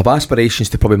himself. He'll have aspirations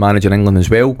to probably manage in England as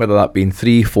well, whether that be in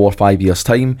 3, 4, 5 years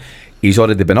time. He's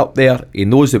already been up there. He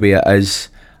knows the way it is,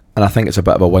 and I think it's a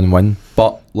bit of a win-win.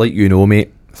 But like you know,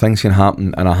 mate, things can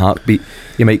happen in a heartbeat.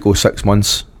 You might go 6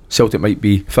 months. Celtic might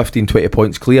be 15, 20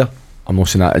 points clear. I'm not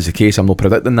saying that is the case. I'm not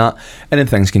predicting that. And then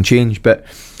things can change. But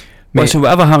listen,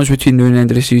 whatever happens between now and the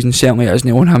end of the season, certainly it isn't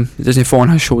on him. It doesn't fall on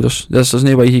his shoulders. There's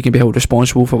no way he can be held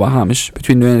responsible for what happens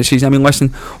between now and the season. I mean,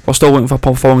 listen, we're still looking for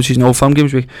performances in all film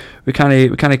games. We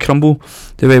can't crumble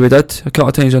the way we did a couple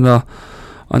of times under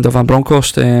Van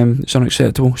Bronckhorst. It's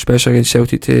unacceptable, especially against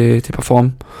Celtic, to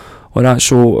perform like that.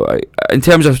 So in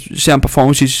terms of certain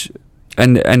performances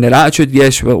and their attitude,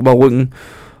 yes, we're looking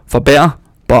for better,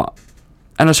 but.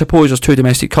 And I suppose there's 2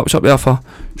 domestic cups up there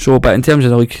but in terms of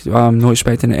the league, I'm not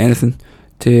expecting anything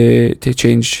to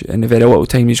change in the very little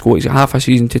time he's got. He's got half a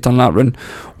season to turn that round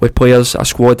with players, a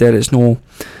squad there. It's no.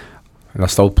 And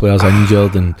there's still players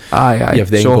injured, and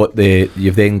you've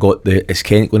then got the is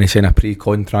Kent going to sign a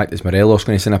pre-contract? Is Morelos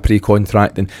going to sign a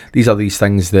pre-contract? And these are these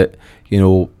things that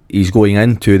he's going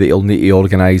into that he'll need to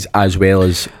organise as well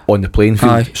as on the playing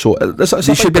field. So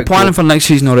he should be planning for next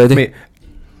season already. Mate,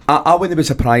 I wouldn't be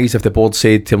surprised if the board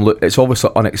said to him, look, it's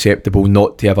obviously unacceptable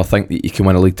not to ever think that you can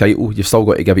win a league title. You've still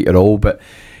got to give it your all, but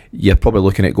you're probably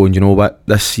looking at going, you know what,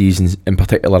 this season in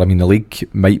particular, I mean, the league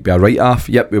might be a write-off.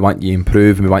 Yep, we want you to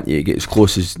improve and we want you to get as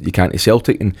close as you can to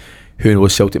Celtic, and who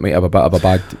knows, Celtic might have a bit of a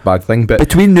bad thing. But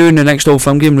between now and the next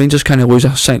All-Firm game, Rangers can't lose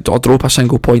or drop a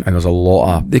single point. And there's a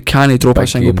lot of they can't drop a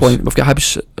single point. We've got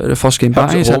Hibs the first game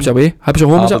back. Hibs away. Hibs at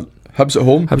home, is it? Hibs at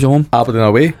home. Aberdeen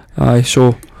away. Aye,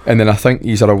 so. And then I think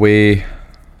these are away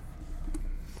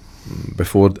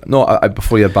before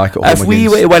you're back at home. If we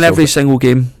were to win every single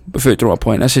game without drawing a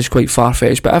point, this is quite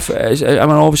far-fetched, but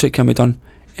obviously it can be done,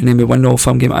 and then we win the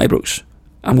All-Firm game at Ibrox,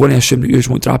 I'm going to assume that you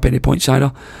won't drop any points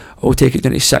either, or take it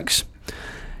down to 6.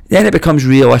 Then it becomes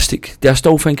realistic. Do I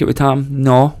still think it would happen?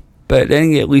 No, but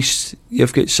then at least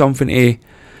you've got something to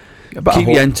keep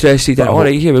you interested in.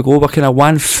 Alright, here we go, we're kind of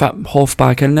one foot half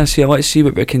back in this here, let's see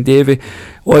what we can do.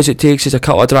 All it takes is a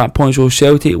couple of drop points with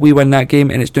Celtic, we win that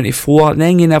game and it's 24,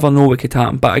 then you never know what could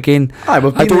happen. But again, I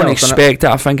don't expect it.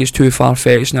 I think it's too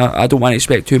far-fetched, and I don't want to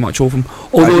expect too much of them,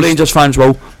 although Rangers fans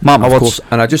will, mark my words.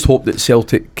 And I just hope that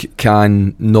Celtic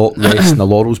can not rest in the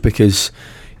laurels, because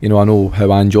I know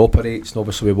how Ange operates, and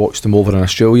obviously we watched them over in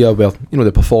Australia where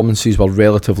the performances were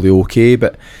relatively okay,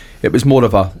 but it was more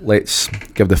of a let's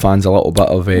give the fans a little bit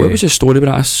of a. What was the story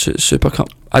about that Super Cup?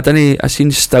 I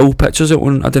seen still pictures of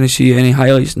it. I didn't see any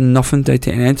highlights, nothing to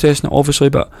take any interest in it, obviously,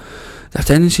 but the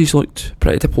attendances looked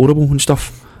pretty deplorable and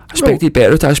stuff. I expected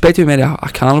better. I expected maybe a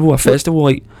carnival, a festival.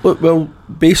 Like, look, well,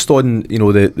 based on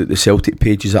the Celtic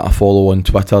pages that I follow on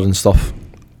Twitter and stuff,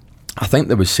 I think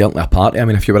there was certainly a party. I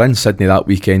mean, if you were in Sydney that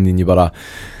weekend and you were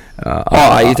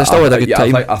you still had a good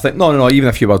time. I think no. Even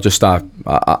if you were just an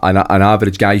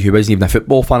average guy who wasn't even a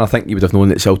football fan, I think you would have known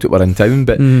that Celtic were in town.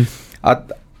 But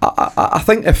I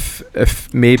think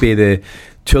if maybe the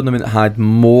tournament had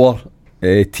more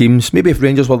teams, maybe if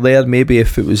Rangers were there, maybe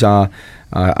if it was a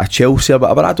Chelsea or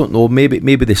whatever, I don't know, maybe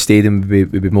the stadium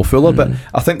would be more fuller. But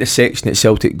I think the section that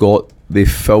Celtic got, they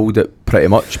filled it pretty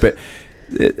much. But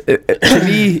to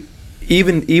me,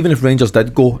 even if Rangers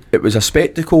did go, it was a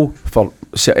spectacle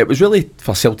it was really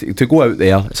for Celtic to go out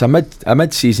there. It's a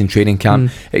mid-season training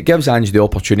camp. It gives Ange the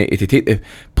opportunity to take the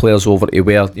players over to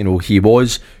where he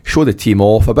was, show the team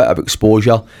off, a bit of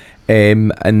exposure,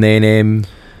 and then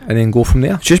go from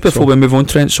there. Just before we move on,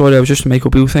 Trent, sorry, I was just a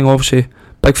Michael Beale thing. Obviously,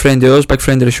 big friend of ours, big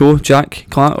friend of the show, Jack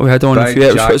Clark. We had on a few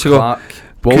episodes ago.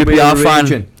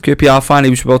 QPR fan.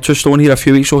 We were just on here a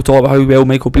few weeks ago talking about how well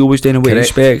Michael Beale was doing and what he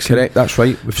expects. Correct, that's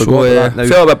right. We forgot that now.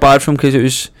 Felt a bit bad for him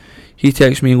because he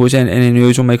texted me and goes in and he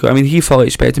knows on Michael. I mean, he fully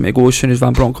expected him to go as soon as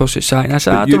Van Bronckhorst got sacked. And I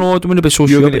said, I don't know, I don't want to be so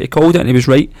sure, but he called it and he was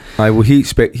right. Aye, well, he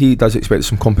does expect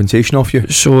some compensation off you.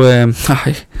 So,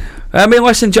 I mean,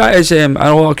 listen, Jack is, I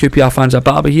know a lot of QPR fans are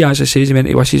bad, but he actually says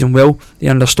he wishes him well. He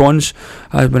understands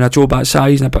when a job that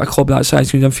size and a bit of club that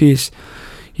size comes in for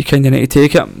you kind of need to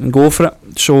take it and go for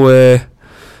it. So,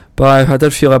 but I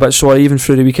did feel a bit sorry even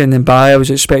through the weekend in Bali. I was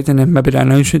expecting maybe the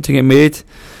announcement to get made.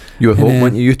 You were hoping,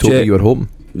 weren't you? You told me you were hoping.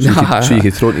 So you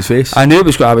could throw it in his face. I knew it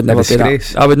was good. I would never do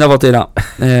that. I would never do that.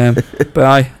 But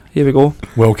aye, here we go.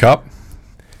 World Cup.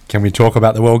 Can we talk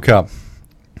about the World Cup?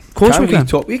 Of course we can.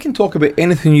 We can talk about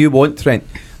anything you want, Trent.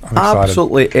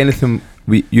 Absolutely anything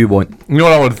you want. You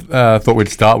know what I thought we'd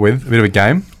start with? A bit of a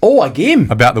game. Oh, a game?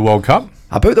 About the World Cup.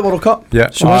 About the World Cup? Yeah,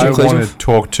 so I want to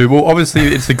talk to... Well, obviously,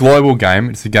 it's a global game.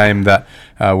 It's a game that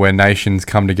where nations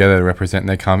come together to represent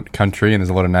their country, and there's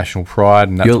a lot of national pride,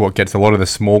 and that's what gets a lot of the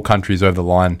small countries over the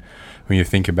line when you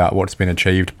think about what's been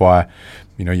achieved by,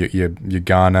 your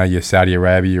Ghana, your Saudi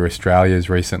Arabia, your Australia's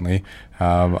recently.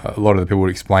 A lot of the people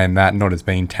would explain that not as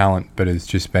being talent, but as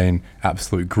just being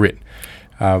absolute grit.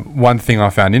 One thing I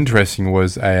found interesting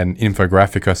was an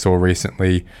infographic I saw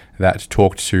recently that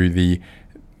talked to the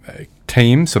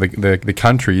teams, so the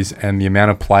countries, and the amount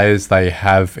of players they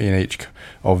have in each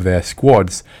of their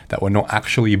squads that were not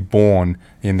actually born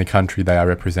in the country they are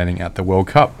representing at the World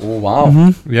Cup. Oh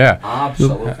wow! Yeah,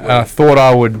 absolutely. I thought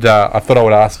I would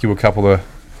ask you a couple of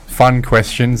fun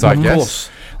questions. I guess.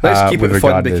 Let's keep it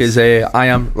fun because I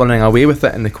am running away with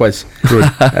it in the quiz.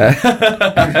 Good.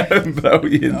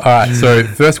 Brilliant. All right, so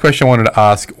first question I wanted to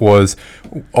ask was,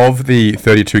 of the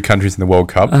 32 countries in the World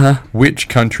Cup, which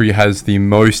country has the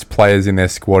most players in their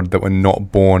squad that were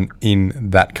not born in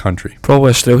that country?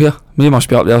 Probably Australia. They must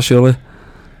be up there, surely.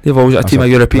 They've always got a team of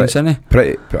Europeans, haven't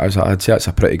they? I'd say that's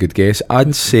a pretty good guess.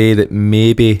 I'd say that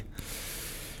maybe...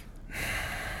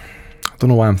 I don't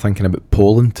know why I'm thinking about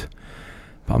Poland.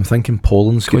 I'm thinking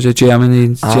Poland's because of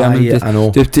Germany. Yeah, I know.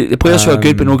 The players who are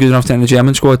good but not good enough to enter the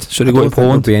German squad, so they go to Poland. There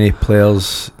won't be any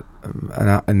players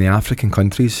in the African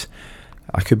countries.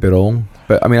 I could be wrong,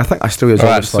 but I mean I think Australia's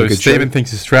obviously a good. So Stephen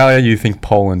thinks Australia. You think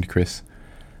Poland, Chris?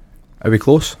 Are we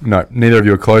close? No, neither of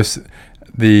you are close.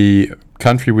 The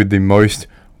country with the most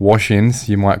wash-ins,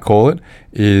 you might call it,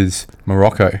 is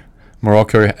Morocco.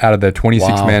 Morocco, out of their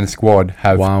 26-man squad,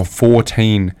 have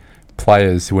 14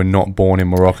 players who were not born in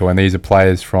Morocco, and these are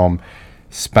players from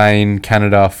Spain,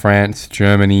 Canada, France,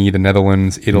 Germany, the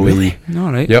Netherlands, Italy. Really?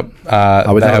 All right. Yep.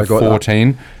 I would they never have got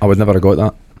 14. That. I would never have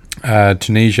got that.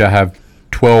 Tunisia have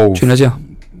 12. Tunisia.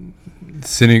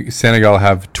 Senegal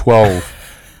have 12.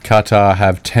 Qatar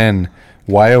have 10.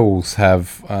 Wales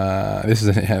have, this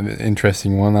is an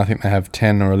interesting one, I think they have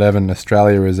 10 or 11.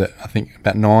 Australia is at, I think,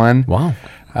 about 9. Wow.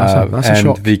 That's a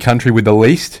shock. And the country with the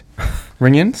least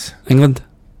ring-ins? England.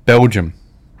 Belgium.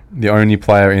 The only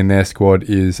player in their squad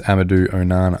is Amadou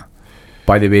Onana.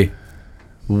 By the way,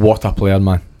 what a player,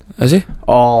 man. Is he?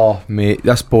 Oh, mate,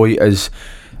 this boy is,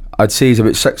 I'd say he's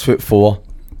about 6'4",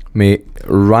 mate,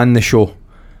 ran the show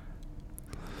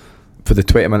for the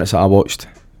 20 minutes that I watched.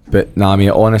 But nah, mate,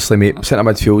 honestly, mate, centre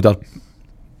midfielder,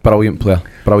 brilliant player.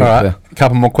 A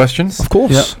couple more questions. Of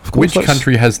course. Yep. Of course. Which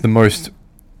country has the most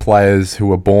players who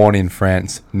were born in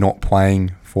France not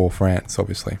playing for France,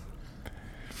 obviously?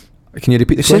 Can you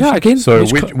repeat the question? Say that again. So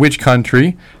which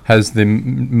country has the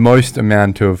most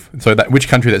amount of... So which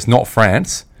country that's not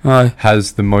France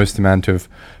has the most amount of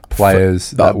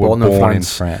players that were born in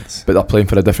France? But they're playing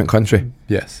for a different country?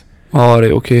 Yes. All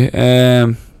right,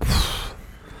 okay.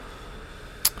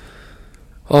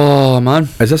 Oh man,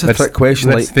 Is this a trick question?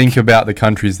 Let's think about the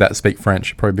countries that speak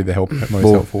French. Probably be the most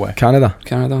helpful way. Canada.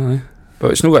 Aye.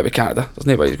 But it's not got to be Canada. There's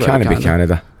nobody got Can to it be be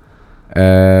Canada.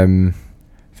 Canada?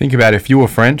 Think about if you were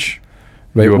French,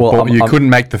 Right, you, were well, you couldn't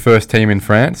make the first team in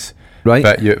France, Right.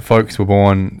 but your folks were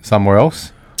born somewhere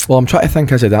else. Well, I'm trying to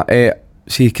think as of that.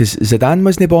 See, because Zidane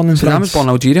wasn't born in Zidane France. was born in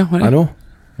Algeria, wasn't he? I know.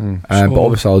 But So-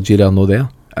 obviously Algeria are no there.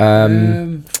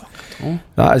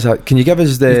 That is can you give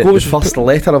us the first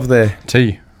letter of the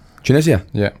T. Tunisia?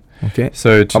 Yeah. Okay.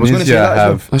 So I was gonna say Tunisia that as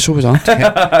have That's always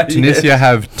on. Tunisia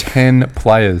have 10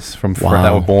 players from Wow.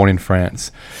 that were born in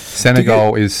France.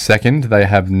 Senegal is second. They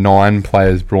have 9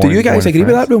 players born. Do you guys born in agree with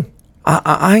France. that rule?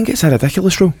 I think it's a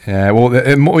ridiculous rule. Yeah, well,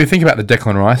 when you think about the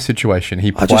Declan Rice situation,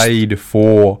 he played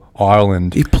for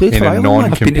Ireland He played in for a Ireland,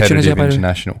 man. I've been to Tunisia, non-competitive by the way.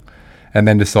 international, and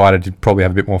then decided to probably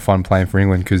have a bit more fun playing for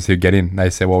England because he'd get in.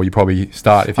 They said, well, you probably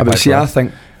start if you play for I us.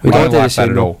 think We'd I all don't do the like that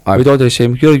same. at all. We'd all do the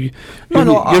same. Your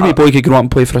wee boy could grow up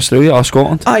and play for Australia or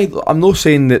Scotland. I'm not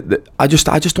saying that I just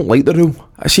don't like the rule.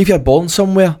 I see if you're born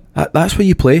somewhere, that's where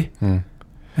you play.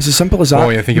 It's as simple as that. Well,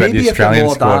 when you think about the Australian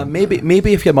squad.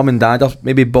 Maybe if your mum and dad are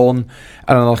maybe born in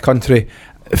another country,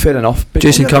 fair enough. But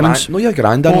Jason Cummins? No, your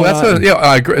granddad. Well,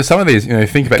 I agree. Some of these,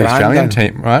 think about the Australian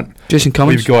Grandad. team, right? Jason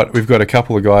Cummins. We've got a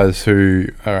couple of guys who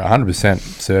are 100%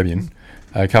 Serbian,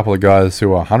 a couple of guys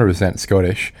who are 100%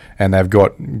 Scottish, and they've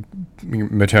got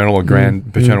maternal or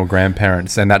paternal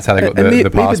grandparents, and that's how they got the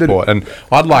passport. And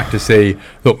I'd like to see.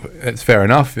 Look, it's fair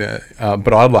enough,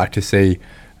 but I'd like to see.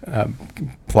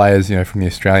 Players, from the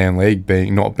Australian League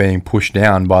not being pushed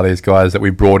down by these guys that we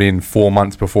brought in 4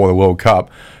 months before the World Cup,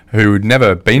 who'd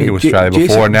never been to Australia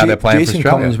before, and now they're playing for Jason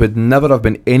Australia. Cummins would never have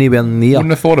been anywhere near Wouldn't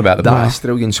have thought about them. that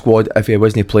Australian squad if he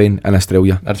wasn't playing in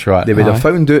Australia. That's right. They would have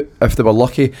found out if they were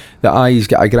lucky that he's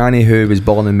got a granny who was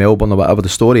born in Melbourne or whatever the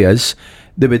story is.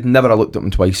 They would never have looked at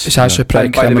him twice. It's actually pretty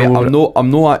By the way, criminal. I'm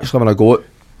not actually having a go at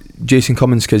Jason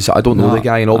Cummins because I don't know the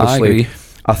guy, and I obviously agree.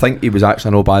 I think he was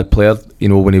actually no bad player.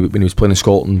 When he was playing in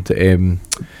Scotland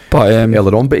But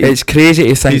earlier on. But it's crazy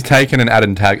to think. He's taken an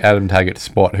Adam Taggart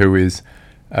spot, who is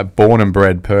a born and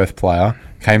bred Perth player,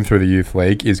 came through the youth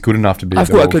league, is good enough to be. I've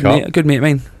at the got World Cup. a good mate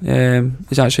of mine.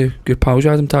 He's actually good pals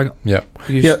with Adam Taggart. Yeah.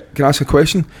 Yeah, can I ask a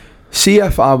question? See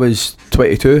if I was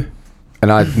 22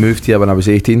 and I'd moved here when I was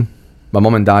 18, my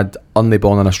mum and dad only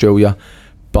born in Australia,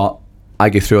 but I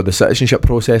go through the citizenship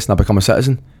process and I become a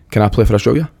citizen, can I play for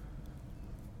Australia?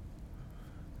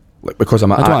 Like, because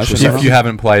I'm I don't actually actually citizen? If you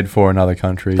haven't played for another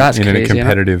country That's in crazy, a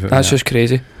competitive, That's just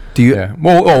crazy. Do you? yeah.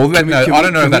 Well, Can we- I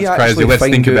don't know if can we that's crazy. actually Let's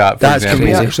find think out- about, for That's Can example,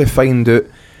 we crazy. actually find out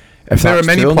if there are that's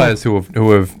many true or not? players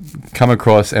who have come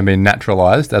across and been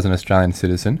naturalised as an Australian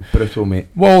citizen. Brutal, mate.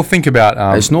 Well, think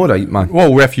about It's not right, man.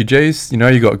 well, refugees.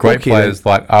 You got great Okay, players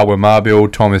like Michael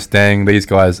Thomas Dang. These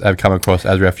guys have come across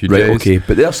as refugees. Right, okay,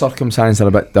 but their circumstances are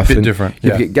a bit different. different,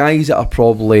 You've yeah. got guys that are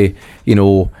probably,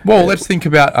 Well, let's think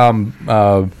about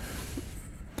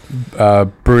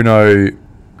Bruno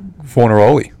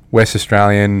Fornaroli, West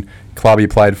Australian club he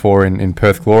played for in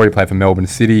Perth Glory, played for Melbourne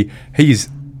City. He's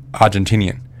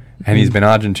Argentinian, and he's been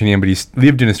Argentinian, but he's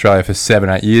lived in Australia for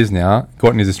 7-8 years now,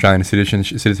 gotten his Australian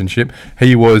citizenship.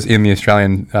 He was in the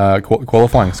Australian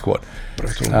qualifying squad.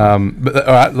 But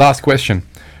all right, last question.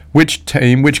 Which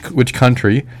team, which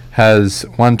country has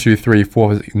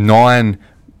 9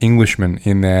 Englishmen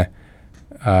in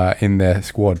their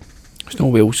squad? It's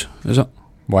not Wales, is it?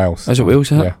 Wales. Is it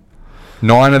Wales, is it? Yeah.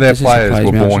 9 of their Doesn't players surprise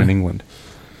were me, born actually. in England.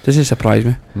 Doesn't surprise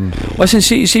me. Listen,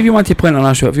 see if you want to play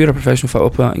international, if you're a professional football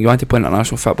player and you want to play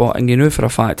international football, and you know for a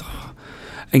fact,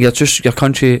 and you're just your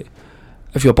country,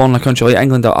 if you're born in a country like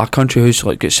England, a country who's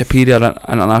like got superior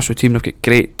international team, they've got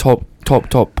great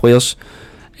top players,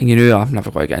 and you know I've never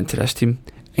got to get into this team,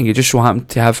 and you just so happen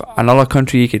to have another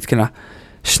country you could kind of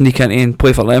sneak into and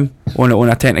play for them on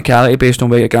a technicality based on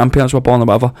where your grandparents were born or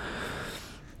whatever.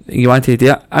 You want to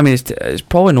do it? I mean, it's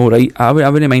probably not right. I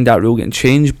wouldn't mind that rule getting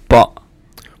changed, but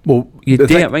well, you the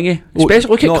do thing- it, wouldn't you? well, Especially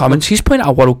look at no, Cummins. He's playing at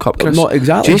a World Cup, Chris. Not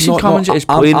exactly. Jason Cummins is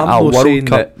playing at a not World saying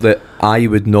Cup. that I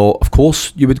would not. Of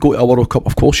course, you would go to a World Cup.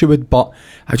 Of course, you would. But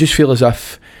I just feel as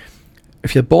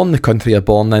if you're born in the country you're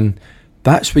born in,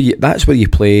 that's where you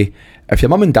play. If your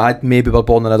mum and dad maybe were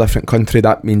born in a different country,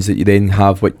 that means that you then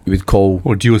have what you would call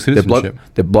Or dual the citizenship.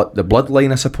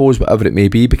 bloodline, I suppose, whatever it may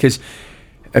be. Because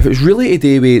if it's really to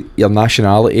do with your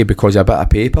nationality because of a bit of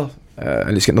paper,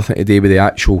 and it's got nothing to do with the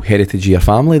actual heritage of your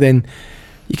family, then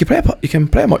you can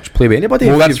pretty much play with anybody.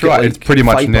 Well, If that's you've got, right. It's pretty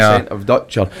much 5% now- of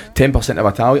Dutch or 10% of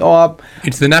Italian.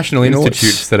 It's the national You know,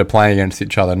 institutes that are playing against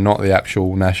each other, not the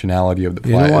actual nationality of the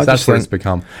You know, players. I That's just what it's think-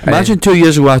 become. Imagine 2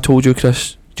 years ago I told you,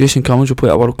 Chris, Jason Cummins will play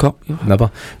at a World Cup. Never.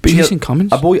 But Jason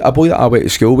Cummins? A boy that I went to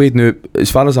school with. Now,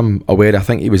 as far as I'm aware, I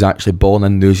think he was actually born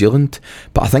in New Zealand,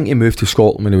 but I think he moved to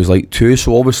Scotland when he was like 2,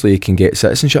 so obviously he can get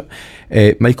citizenship.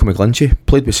 Michael McGlinchey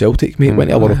played with Celtic, mate, went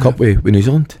to a World Cup with New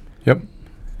Zealand. Yep.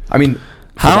 I mean,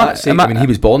 he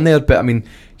was born there, but I mean,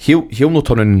 he'll not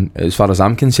turn in, as far as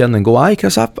I'm concerned, and go, aye,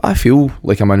 because I feel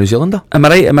like I'm a New Zealander. Am I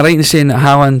right in saying that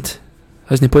Haaland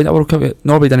hasn't he played at World Cup yet?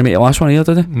 Norway didn't make the last one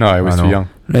either, did he? No, he was too young.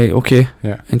 Right, okay.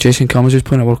 Yeah. And Jason Cummins was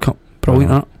playing at World Cup. Brilliant,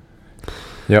 that.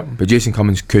 Yep. But Jason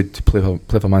Cummins could play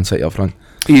for Man City up front.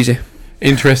 Easy.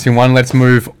 Interesting one. Let's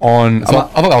move on. So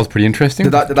I thought that was pretty interesting.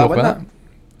 Did that win that?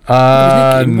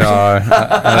 No.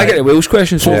 I get the Wales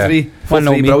question. 4-3.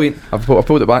 4-3, brilliant. I've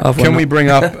pulled it back. Can we bring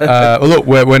up... look,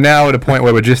 we're now at a point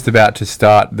where we're just about to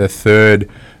start the third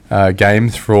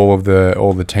games for all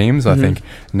the teams. I think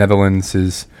Netherlands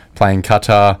is playing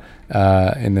Qatar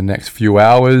in the next few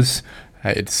hours.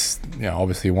 It's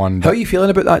obviously one. How are you feeling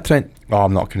about that, Trent? Oh,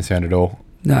 I'm not concerned at all.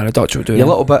 No, the Dutch will do it. You're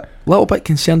a little bit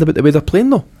concerned about the way they're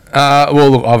playing, though. Well,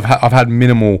 look, I've had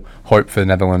minimal hope for the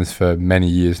Netherlands for many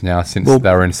years now since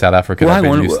they were in South Africa. They've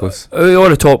been useless. All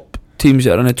the top teams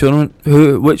that are in the tournament,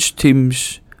 which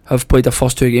teams have played their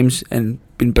first 2 games and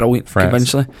been brilliant? France.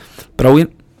 Convincingly,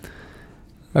 brilliant.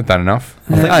 They've done enough.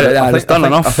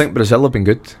 I think Brazil have been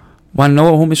good. 1-0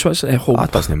 home to Switzerland.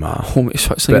 That doesn't matter. Home to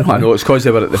Switzerland. I know it's because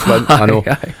they were at the front. I know.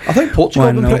 I think Portugal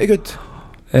have been pretty good.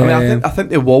 I think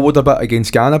they wobbled a bit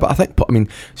against Ghana, but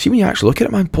see when you actually look at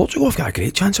it, man, Portugal have got a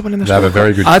great chance of winning this. They have a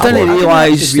very good. I didn't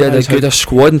realise they had a good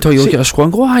squad until you look at a squad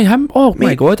and go, aye, him. Oh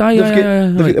my God, aye.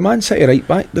 They've got the Man City right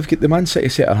back. They've got the Man City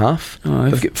centre half.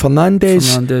 They've got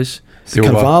Fernandes.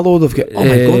 Carvalho. They've got. Oh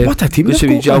my God, what a team! They've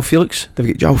got João Felix. They've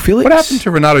got João Felix. What happened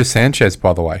to Renato Sanchez,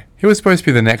 by the way? He was supposed to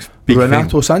be the next big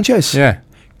thing. Sanchez. Yeah.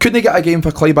 Couldn't he get a game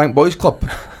for Clydebank Boys Club?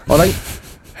 All right.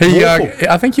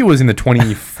 I think he was in the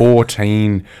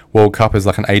 2014 World Cup as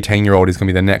like an 18-year-old. He's going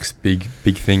to be the next big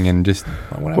thing, and just.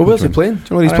 Where's he playing? Do you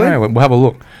know where he's playing? We'll have a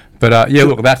look. But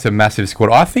look, that's a massive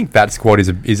squad. I think that squad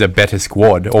is a better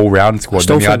squad, all-round squad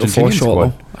than the Argentinian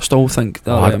squad. I still think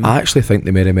that. I actually think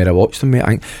they may have watched them,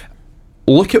 mate.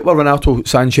 Look at where Renato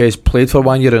Sanchez played for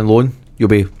 1 year on loan. You'll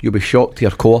be shocked to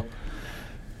your core.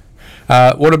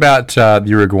 What about the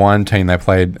Uruguayan team they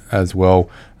played as well?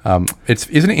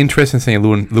 Isn't it interesting seeing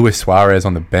Luis Suarez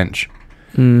on the bench?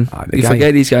 You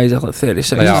forget these guys are like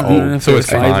 36. They are old. So it's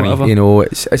Cavani. You know,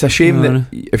 it's a shame that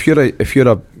if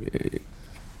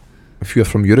you're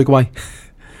from Uruguay,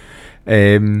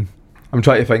 I'm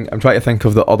trying to think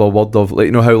of the other word of, like,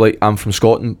 you know how like I'm from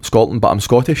Scotland, but I'm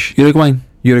Scottish. Uruguayan.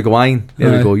 There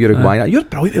we go. Uruguayan. You're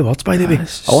brilliant with words, by the way.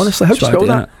 Honestly, how do you spell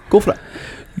that? Go for it.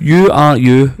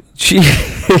 Uruguayan.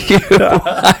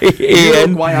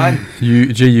 Uguan.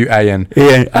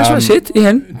 That's what I said.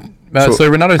 Ian. So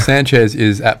Renato Sanchez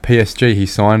is at PSG. He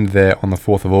signed there on the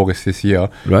 4th of August this year,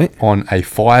 right, on a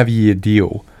 5-year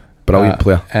deal. Brilliant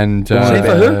player. And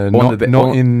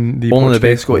not in the only the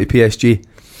best go to PSG.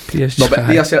 No, but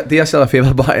do yourself a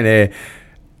favour, but and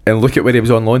look at where he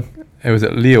was on loan. It was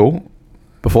at Lille.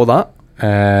 Before that,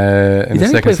 in the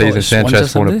second season,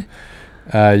 Sanchez won.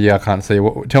 I can't see.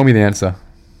 Tell me the answer.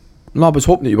 No, I was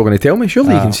hoping that you were going to tell me.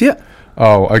 Surely you can see it.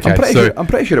 Oh, okay. I'm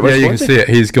pretty sure it was. Yeah, you can see it.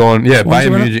 He's gone. Yeah,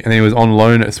 Bayern Munich, and he was on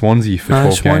loan at Swansea for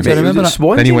 12 games. I remember that.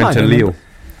 Then he went to Lille.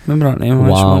 Remember that name?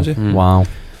 Wow.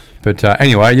 But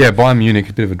anyway, yeah, Bayern Munich,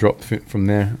 a bit of a drop from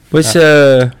there.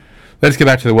 Let's get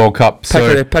back to the World Cup. Pick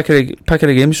of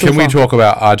the games. Can we talk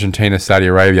about Argentina, Saudi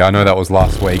Arabia? I know that was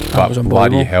last week, but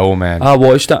bloody hell, man! I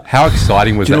watched it. How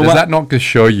exciting was that? Does that not just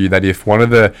show you that if one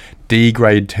of the D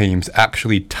grade teams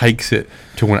actually takes it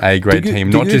to an A grade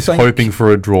team, not just hoping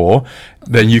for a draw,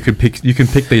 then you can pick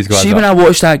these guys? See, when I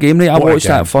watched that game, right, I watched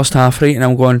that first half, right, and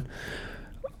I'm going.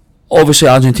 Obviously,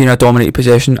 Argentina dominated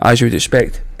possession as you would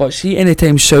expect, but see,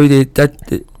 anytime Saudi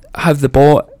did have the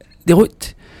ball, they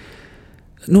looked.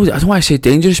 No, I don't want to say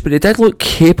dangerous, but they did look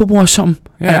capable of something.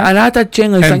 Yeah. And I did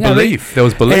genuinely think belief. Right? There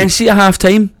was belief. And then see at half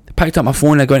time, picked up my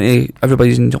phone, I got into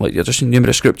everybody's you're just in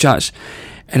numerous group chats,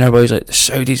 and everybody's like, the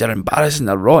Saudis are embarrassing,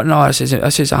 they're rotten. Oh, this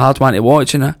is a hard one to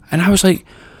watch, and I was like,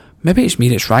 maybe it's me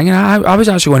that's ringing. I was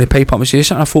actually going to pipe up and say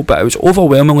something, I thought, but it was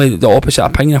overwhelmingly the opposite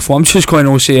opinion. I thought I'm just going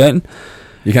to say it.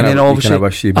 You kind of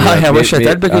wish you'd be I wish I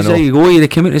did, because there you go, you'd have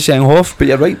come into saying off. But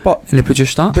you're right, and they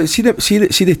produced that. But see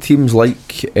the teams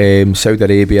like Saudi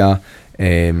Arabia,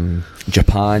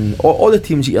 Japan, all the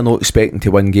teams that you're not expecting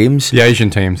to win games. The Asian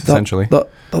teams, essentially.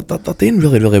 They're doing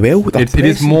really, really well. It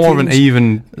is more of an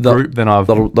even group than I've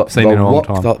seen in a long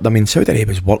time. Saudi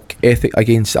Arabia's work ethic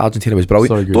against Argentina was brilliant.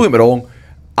 So don't get me wrong,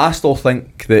 I still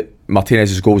think that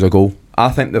Martinez's goal was a goal. I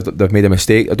think they've made a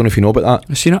mistake. I don't know if you know about that.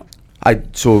 I've seen it.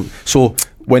 So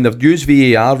when they've used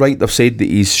VAR, right, they've said that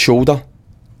his shoulder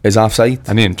is offside.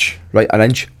 An inch. Right, an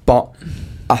inch. But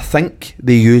I think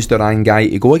they used the wrong guy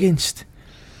to go against.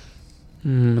 I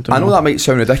know that might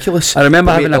sound ridiculous. I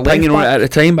remember having an opinion on it at the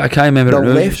time, but I can't remember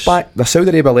the left back, the Saudi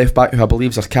Arabia left back, who I believe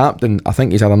is their captain. I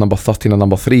think he's either number 13 or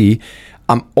number 3.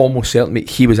 I'm almost certain, mate,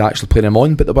 he was actually playing him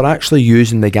on, but they were actually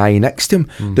using the guy next to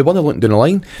him. They weren't looking down the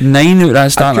line. 9 out of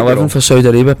that starting 11 for Saudi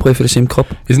Arabia play for the same club.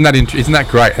 Isn't that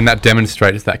great? And that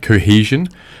demonstrates that cohesion.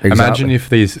 Exactly. Imagine if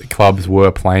these clubs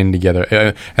were playing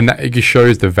together, and that it just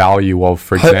shows the value of,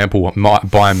 for example,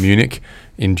 Bayern Munich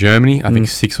in Germany. I think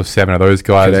 6 or 7 of those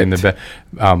guys in the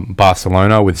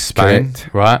Barcelona with Spain.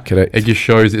 Right? Correct. It just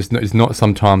shows it's not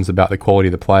sometimes about the quality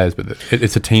of the players, but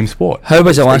it's a team sport. How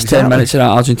was the last 10 minutes of that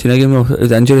Argentina game though,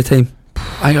 the injury time?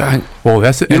 Well,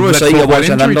 that's it. You know what I'm saying? Watch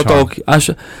an underdog.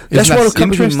 This World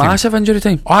Cup is massive injury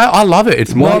time. I love it.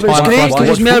 It's more time.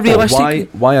 It's more realistic.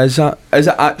 Why is that? Is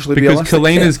it actually realistic? Because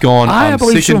Kalina's gone. I'm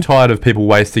sick and tired of people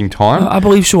wasting time. I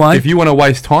believe so. If you want to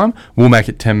waste time, we'll make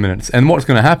it 10 minutes. And what's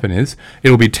going to happen is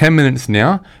it'll be 10 minutes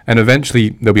now, and eventually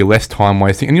there'll be less time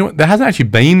wasting. And you know what? There hasn't actually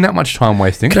been that much time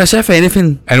wasting. Can I say for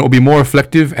anything? And it will be more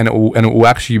reflective, and it will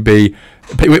actually be.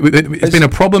 It's been a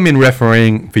problem in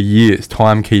refereeing for years,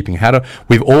 timekeeping.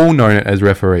 We've all known it as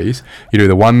referees. You do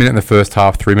the 1 minute in the first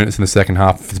half, 3 minutes in the second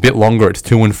half. If it's a bit longer, it's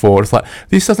 2 and 4. It's like,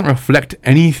 this doesn't reflect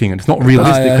anything. It's not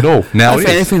realistic at all. Now, if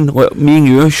anything, what me and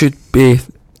you should be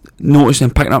noticing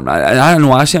and picking up, I don't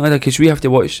know, I think like that, because we have to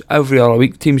watch every other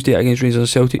week teams do it against Rangers and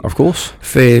Celtic. Of course.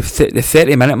 For the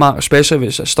 30-minute mark, especially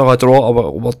if it's still a draw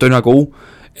or we're doing a goal,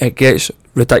 it gets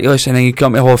ridiculous, and then you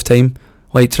come to half time.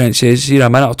 Like Trent says, it's either a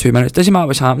minute or 2 minutes. Doesn't matter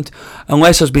what's happened,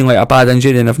 unless there's been like a bad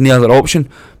injury and they've no other option.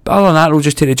 But other than that, we'll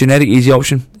just take the generic easy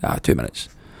option. 2 minutes,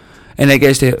 and it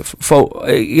gets to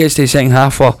the second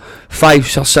half for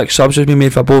 5 or 6 subs has been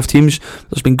made for both teams.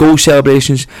 There's been goal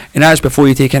celebrations, and that's before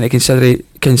you take into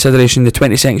consideration the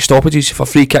 20-second stoppages for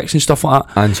free kicks and stuff like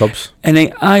that. And subs. And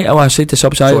then I said the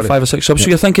subs, 5 or 6 subs. Yep. So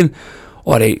you're thinking,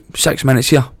 alright, 6 minutes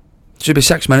here. It should be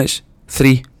 6 minutes,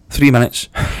 3 minutes,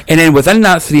 and then within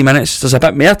that 3 minutes there's a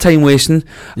bit more time wasting,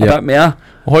 a bit more.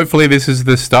 Hopefully this is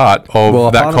the start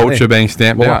of that culture being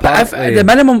stamped out. But if the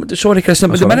minimum, sorry Chris,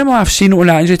 but the minimum I've seen on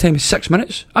that injury time is 6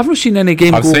 minutes. I've not seen any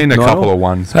game. I've seen a couple of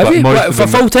ones. Have you? For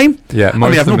full time? Yeah, I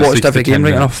mean, I've not watched every game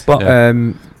right enough, but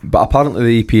apparently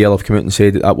the EPL have come out and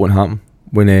said that won't happen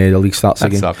when the league starts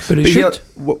again. Sucks. But it should.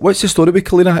 What's the story with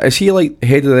Kalina? Is he like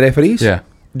head of the referees? Yeah.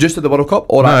 Just at the World Cup,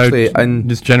 or actually in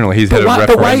just generally, he's head of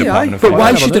refereeing department. But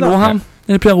why should it not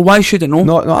happen? Why should it not?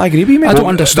 No, I agree with you, mate. I don't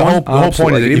understand. The whole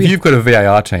point is, if you've got a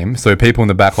VAR team, so people in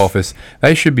the back office,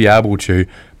 they should be able to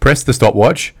press the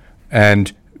stopwatch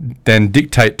and then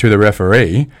dictate to the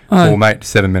referee, "Well, mate,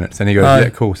 7 minutes," and he goes, "Yeah,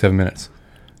 cool, 7 minutes."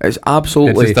 It's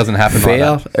absolutely it just doesn't happen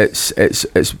fair. Like that.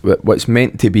 It's what's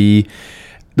meant to be.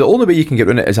 The only way you can get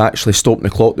around it is actually stopping the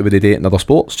clock the way they do it in other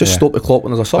sports. Just stop the clock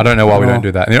when there's a sub. I don't know why we don't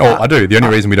do that. I do. The only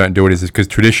reason we don't do it is because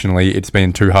traditionally it's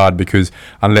been too hard, because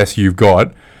unless you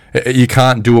can't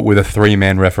do it with a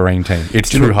 3-man refereeing team. It's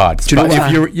too hard. Do you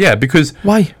know why? Because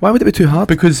why would it be too hard?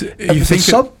 Because if you think a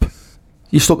sub,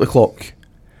 you stop the clock.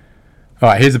 All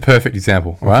right, here's a perfect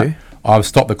example. Right, okay. I've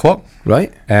stopped the clock.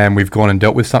 Right, and we've gone and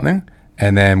dealt with something,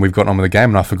 and then we've gotten on with the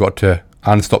game, and I forgot to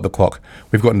unstop the clock.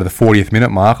 We've gotten to the 40th minute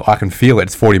mark. I can feel it.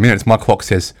 It's 40 minutes. My clock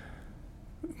says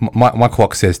my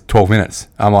clock says 12 minutes.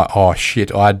 I'm like, oh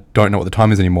shit, I don't know what the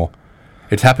time is anymore.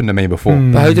 It's happened to me before.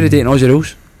 But how do they do it in Aussie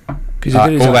rules?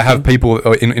 They have people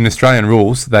in Australian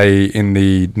rules. In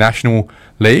the National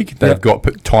League, they've got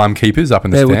timekeepers up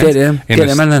in the stands.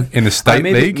 In the state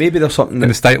league, maybe there's something. In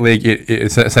the state league,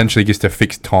 it's essentially just a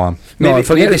fixed time. Maybe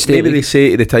they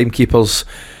say to the timekeepers,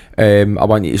 "I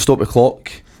want you to stop the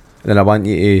clock, and then I want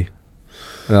you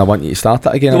to start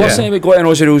it again." The worst thing about going to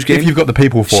an Aussie rules game, if you've got the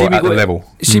people for it at the level.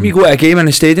 See me go to a game in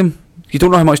the stadium, you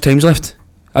don't know how much time's left.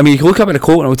 I mean, you can look up at the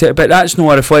clock and it'll take, but that's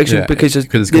not a reflection because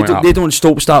they don't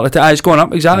start the time. It's going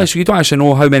up, exactly. So you don't actually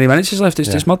know how many minutes is left.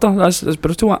 It's just murder. That's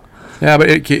brutal. Yeah,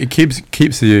 but it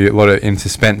keeps you a lot in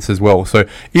suspense as well. So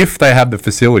if they have the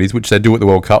facilities, which they do at the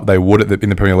World Cup, they would in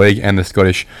the Premier League and the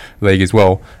Scottish League as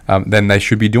well, then they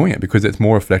should be doing it because it's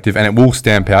more reflective and it will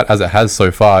stamp out, as it has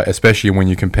so far, especially when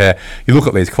you look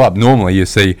at these clubs. Normally you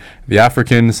see the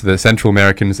Africans, the Central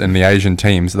Americans and the Asian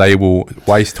teams, they will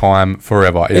waste time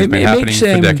forever. It's been happening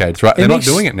for decades, right? They're not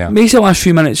doing it now. It makes the last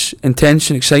few minutes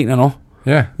intense and exciting and all.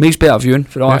 Yeah, makes better viewing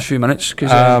for the last few minutes.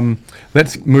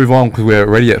 Let's move on because we're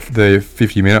already at the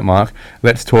 50-minute mark.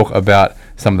 Let's talk about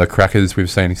some of the crackers we've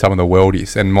seen, some of the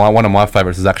worldies. And one of my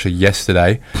favourites is actually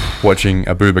yesterday, watching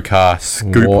Abubakar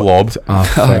scoop lob.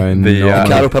 The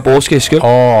Karol Popowski scoop.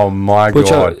 Oh my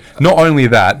God. Not only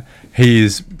that, he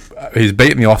is he's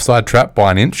beaten the offside trap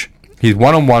by an inch. He's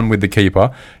one-on-one with the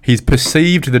keeper. He's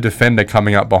perceived the defender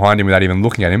coming up behind him without even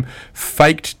looking at him,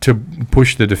 faked to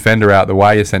push the defender out the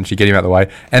way, essentially, get him out the way,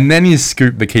 and then he's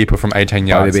scooped the keeper from 18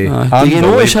 yards. Do you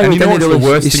notice how and you know what's the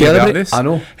worst thing about this? I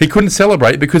know. He couldn't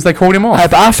celebrate because they called him off.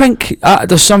 But I think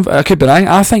there's some. I could be wrong.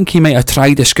 I think he might have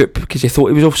tried the scoop because he thought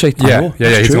he was offside. Yeah,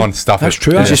 he's gone stuff. That's it.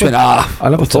 true. He just went, I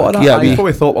never thought of that. I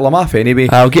probably thought, well, I'm off anyway.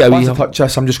 I'll get a wee. Once I touch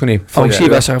this, I'm just going to. I'll see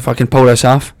if I can pull this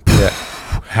off. Yeah.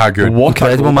 How good. What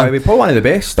incredible, man. Probably one of the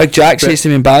best. Big Jack says to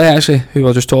me in Bali, actually, who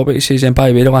I just talked about, he says, by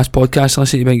the way, the last podcast I listened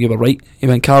to, he went, you were right. He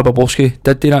went, Karl Bobowski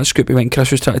did do that scoop. He went,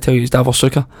 Chris was trying to tell you he's Davos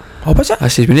Suka. Oh, was it? I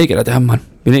says, we need to get rid of him, man.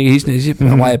 We need, he's a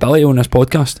liability on this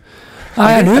podcast.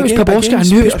 I knew it was Bobowski. I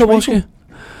knew it was Bobowski.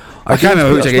 I can't remember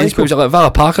who it was against, but it was like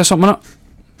Villa Park or something, innit?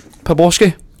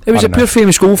 Bobowski. It was a pure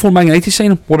famous goal for Man United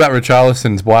signing. What about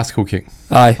Richarlison's bicycle kick?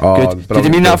 Aye, good. Did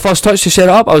you mean that first touch to set it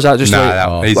up, or was that just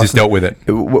he's just dealt with it.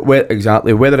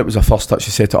 Exactly. Whether it was a first touch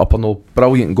to set it up or no,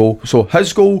 brilliant goal. So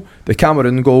his goal, the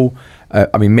Cameroon goal,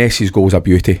 Messi's goal's a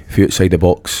beauty for outside the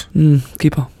box.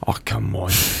 Keeper. Oh, come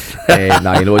on.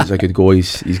 Nah, you know it's a good goal.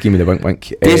 He's giving me the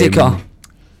wink. Daisy cutter.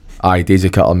 Aye,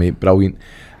 Daisy cutter, mate. Brilliant.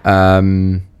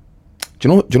 Do you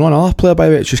know another player, by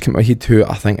the way, it's just came to my head who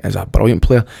I think is a brilliant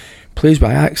player? Plays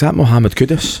by Ajax, that Mohamed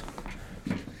Kudus.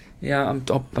 Yeah, I'm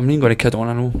not going to kid on,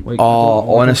 I know. Like,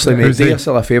 honestly, mate, do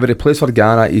yourself a favour. He plays for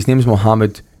Ghana. His name's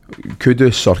Mohamed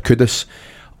Kudus.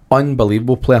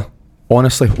 Unbelievable player.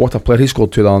 Honestly, what a player. He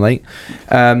scored 2 the other night.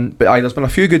 But there's been a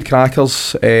few good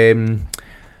crackers and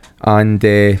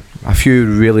a few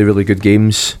really, really good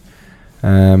games.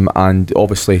 And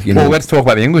obviously, you know. Well, let's talk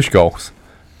about the English goals.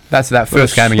 That's that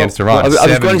first game against Iran. I was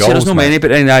going to say there's no many, but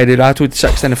then I rattled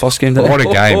 6 in the first game. What a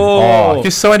game!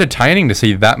 Just so entertaining to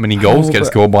see that many goals get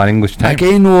scored by an English team.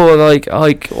 Again, though, like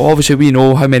obviously we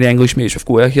know how many English mates we've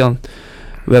got here, and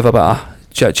we have a bit of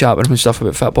chit chat with them and stuff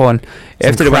about football. And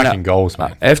after they win that, goals,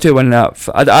 man. After they win that,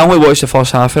 I only watched the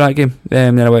first half of that game.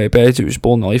 Then I went to bed. It was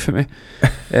boring life at me.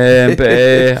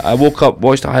 But I woke up,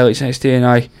 watched the highlights next day,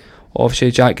 and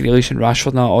obviously Jack Grealish and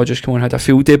Rashford and that all just come on and had a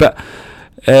field day. But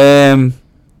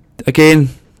again,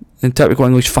 in typical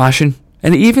English fashion,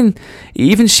 and it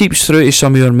even seeps through to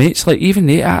some of your mates. Like even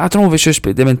they, I don't know if it's just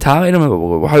the mentality of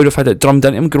them, how they've had it drummed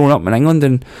into them growing up in England,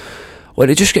 and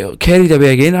they just get carried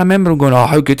away again. I remember them going, "Oh,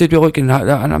 how good did we look?" and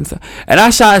that, and I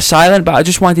sat silent, but I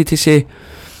just wanted to say,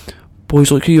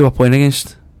 "Boys, look who you were playing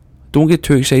against. Don't get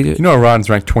too excited." You know, Iran's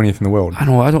ranked 20th in the world. I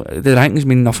know. The rankings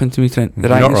mean nothing to me, Trent. You're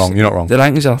not wrong. The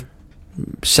rankings are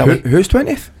silly. Who's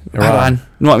 20th? Iran. You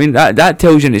know what I mean? That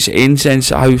tells you in its own sense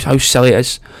how silly it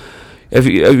is. If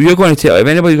you're going to if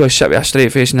anybody's going to sit with a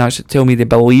straight face and tell me they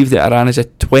believe that Iran is the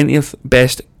 20th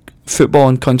best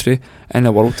footballing country in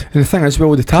the world. And the thing is,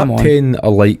 well, the top 10 are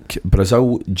like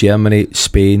Brazil, Germany,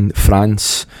 Spain,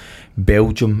 France,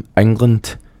 Belgium,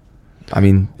 England. I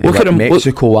mean, look like at them,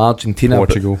 Mexico, Argentina,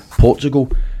 Portugal.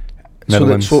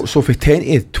 Netherlands. So for 10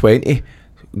 to 20,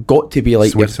 got to be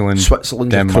like Switzerland,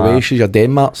 your Croatia, your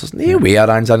Denmark. There's no way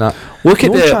Iran's in that. Look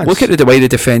at the way they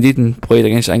defended and played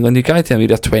against England. You can't tell me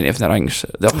they're 20th in the ranks.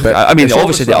 I mean,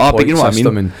 obviously they are, but you know what I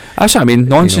mean. That's what I mean.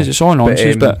 Nonsense. It's all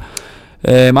nonsense. But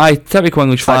typical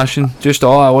English fashion. Just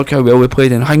look how well we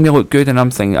played and hang me look good. And I'm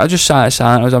thinking, I just sat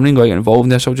silent. I'm not going to get involved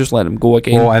in this. I'll just let them go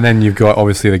again. Well, and then you've got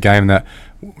obviously the game that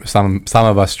some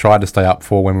of us tried to stay up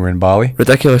for when we were in Bali.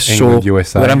 Ridiculous. England,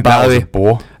 USA. We're in Bali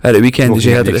at the weekend, as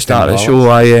you heard at the start of the show.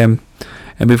 And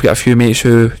we've got a few mates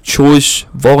who chose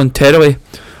voluntarily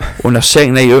on their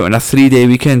second night out on a 3-day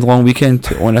weekend, long weekend,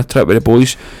 on a trip with the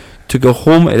boys, to go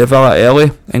home to the villa early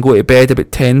and go to bed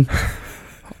about 10.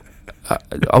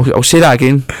 I'll say that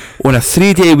again. On a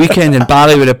 3-day weekend in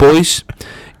Bali with the boys,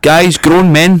 guys,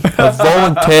 grown men, have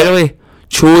voluntarily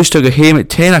chose to go home at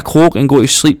 10 o'clock and go to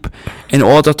sleep in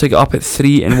order to get up at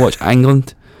 3 and watch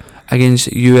England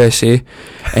against USA.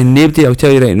 And nobody, I'll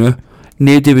tell you right now,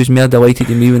 nobody was more delighted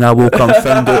than me when I woke up and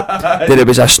found out that it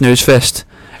was a snooze fest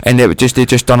and they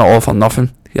just done it all for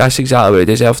nothing. That's exactly what it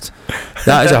deserved.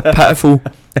 That is a pitiful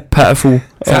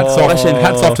hats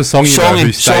off to Songy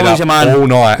who stayed up all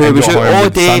night who was out all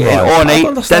day and all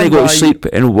night, didn't go to sleep,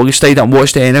 and we stayed up and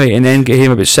watched it anyway, and then get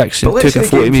home about 6 and took a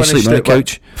 40-minute sleep on the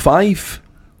couch. 5?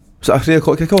 Was it a 3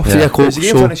 o'clock kick-off? 3 o'clock. The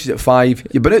game finishes at 5.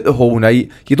 You've been out the whole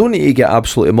night. You don't need to get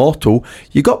absolutely mortal.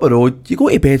 You got the road. You go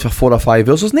to bed for 4 or 5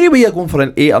 hours. There's no way you're going for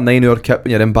an 8 or 9 hour kip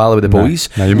when you're in Bali with the boys.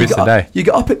 No, you missed the day. You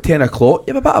get up at 10 o'clock.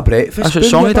 You have a bit of breakfast. That's what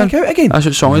Songy done. Out again. That's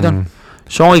what Songy done.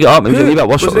 Songy got up and was a wee bit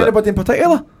worse. Was there anybody in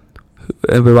particular?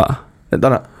 With what? That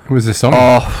done it. Who was the song?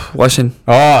 Oh, listen.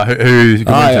 Who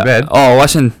going to bed? Oh,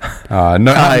 listen. How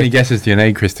many guesses do you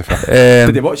need, Christopher?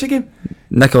 Did they watch the game?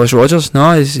 Nicholas Rogers.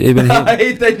 No, he been I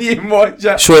didn't even watch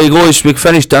it. So he goes, we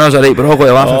finished dinners, alright, we're all going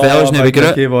to laugh at fellas now, we get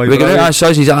Nicky it. boy, We get it, brilliant. and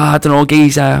says, he's like, I don't know,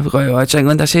 guys, we're going to watch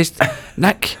England. I says,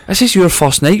 Nick, this is your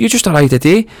first night, you just arrived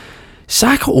today.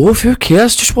 Sack it off, who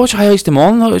cares? Just watch highlights in the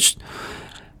morning.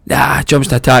 Jumps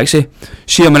in a taxi.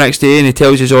 See him the next day and he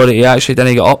tells us all that he actually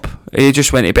didn't get up. He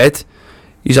just went to bed.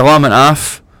 His alarm went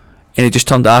off and he just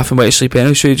turned it off and went to sleep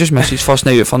anyway, so he just missed his first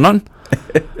night out for nothing.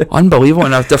 Unbelievable.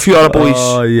 And a few other boys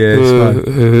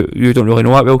who you don't really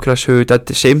know that well, Chris, who did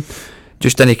the same.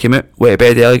 Just didn't come out, went to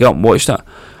bed early, got up and watched it.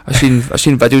 I seen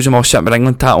videos of them all sitting with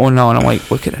England tat on now, and I'm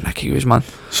like, look at the Nicky Hughes, man.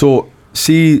 So,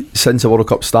 see, since the World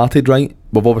Cup started, right,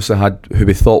 we've obviously had who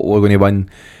we thought were going to win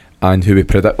and who we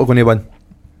predict were going to win.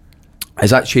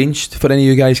 Has that changed for any of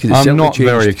you guys? Cause I'm not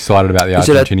very excited about the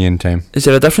Argentinian team. Is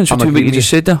there a difference between what you just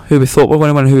said there? Who we thought were going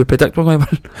to win and who we predict were going to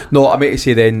win? No, I meant to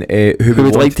say then who we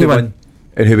would like to win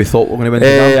and who we thought were going to win.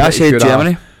 I said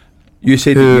Germany. You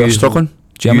said who are struggling.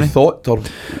 Germany. You thought or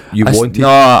you wanted? No,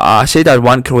 I said I'd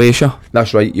want Croatia.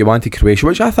 That's right, you wanted Croatia,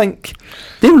 which I think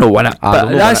they don't win it, but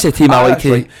that's the team I like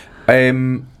to.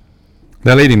 Right.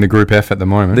 They're leading the Group F at the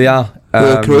moment. They are.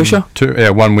 Croatia?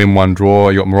 1 win, 1 draw.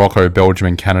 You got Morocco, Belgium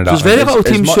and Canada. There's very little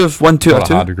teams who have won 2 out of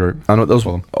 2. Harder group. I know there's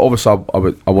obviously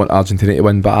I want Argentina to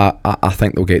win, but I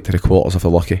think they'll get to the quarters if they're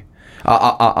lucky.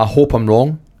 I hope I'm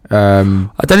wrong.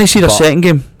 I didn't see their second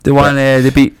game. The one they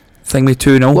beat Thingy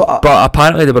 2-0, but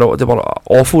apparently they were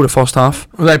awful the first half.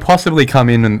 Well, they possibly come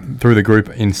in and through the group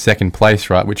in second place,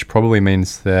 right? Which probably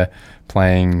means they're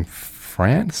playing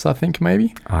France, I think,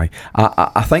 maybe. Aye,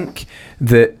 I think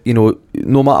that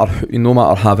no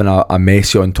matter having a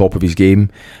Messi on top of his game,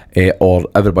 or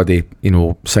everybody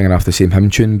singing off the same hymn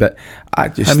tune, but I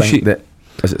just think that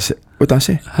what did I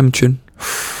say? Hymn tune.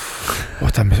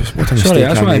 What a mistake! Sorry,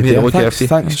 that's what I made.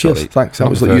 Thanks. Cheers. Thanks. That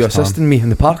was like you assisting me in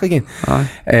the park again.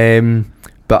 Aye.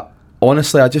 But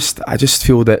honestly, I just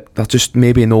feel that they're just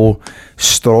maybe no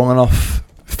strong enough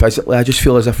physically. I just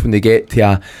feel as if when they get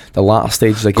to the latter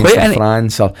stages against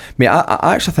France, or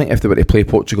I actually think if they were to play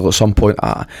Portugal at some point,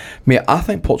 I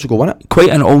think Portugal win it. Quite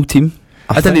an old team.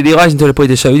 I didn't realise until they played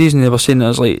the Saudis and they were saying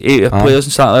there's like 8 players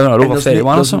and started out over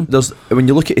 31 or something. When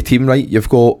you look at the team, right, you've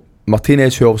got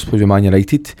Martinez, who obviously plays with Man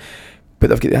United, but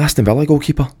they've got the Aston Villa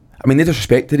goalkeeper. I mean, no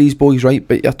disrespect to these boys, right?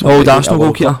 But you're talking about Arsenal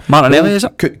goalkeeper Martinelli, is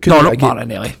it? No, not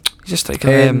Martinelli. He's just like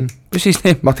what's his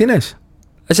name? Martinez.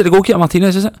 Is it the goalkeeper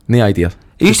Martinez? Is it? No idea.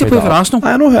 He used to play for Arsenal.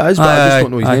 I know who it is, but I just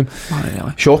don't know his name.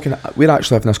 Martinelli. Shocking. We're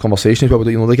actually having this conversation as well. We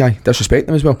don't know the guy. Disrespect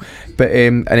him as well. But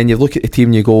and then you look at the team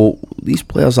and you go, these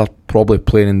players are probably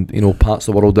playing in parts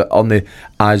of the world that aren't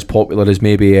as popular as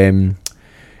maybe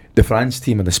the France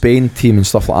team and the Spain team and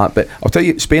stuff like that. But I'll tell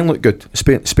you, Spain looked good.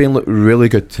 Spain looked really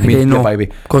good. How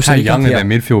young in their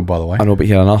midfield, by the way. I know, but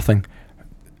here nothing.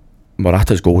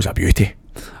 Morata's goal was a beauty.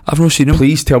 I've not seen him.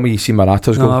 Please tell me you've seen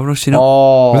Morata's goal. No, I've not seen him.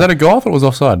 Oh, was that a goal? I thought it was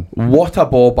offside. What a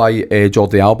ball by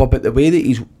Jordi Alba. But the way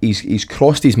that he's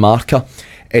crossed his marker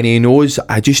and he knows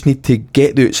I just need to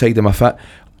get the outside of my foot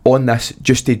on this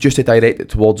just to direct it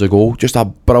towards a goal. Just a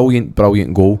brilliant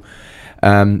goal.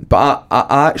 But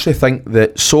I actually think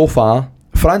that so far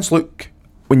France look,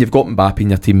 when you've got Mbappe in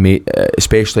your team, mate,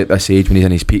 especially at this age when he's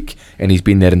in his peak and he's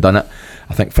been there and done it,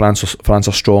 I think France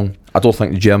are strong. I don't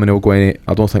think Germany will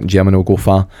go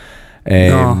far.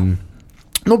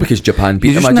 Not because Japan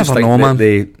beat them. I just think that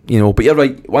they, but you're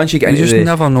right. Once you get into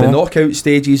the knockout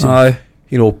stages, and,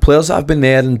 players that have been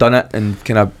there and done it, and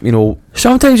kind of,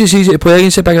 sometimes it's easier to play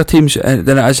against the bigger teams than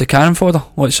it is the cannon fodder,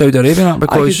 like Saudi Arabia,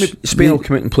 because Spain will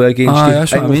come out and play against you.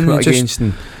 That's what I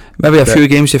mean. Maybe a few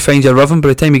games to find your rhythm. By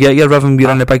the time you get your rhythm, you're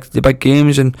in the big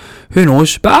games, and who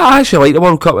knows. But I actually like the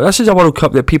World Cup. This is a World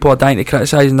Cup that people are dying to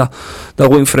criticise, and they're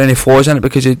looking for any flaws in it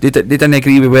because they didn't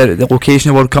agree with the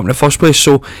location of the World Cup in the first place.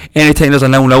 So anytime there's a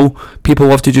 0-0, people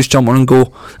love to just jump on and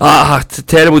go, it's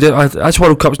terrible. This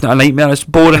World Cup's not a nightmare. It's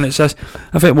boring. It's this.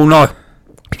 I think, well, no,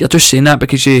 you're just saying that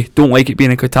because you don't like it being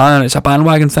in Qatar and it's a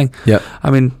bandwagon thing. Yeah. I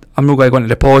mean, I'm not going to go into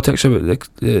the politics about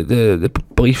the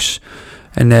beliefs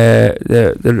and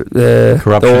the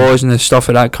laws and the stuff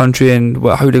of that country and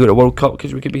how they got the World Cup,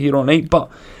 because we could be here all night.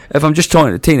 But if I'm just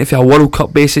taking it for a World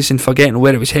Cup basis and forgetting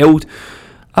where it was held,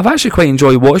 I've actually quite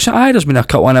enjoyed watching it. There's been a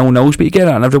couple of 0-0s, but you get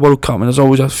it in every World Cup, and there's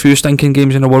always a few stinking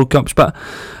games in the World Cups. But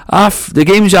the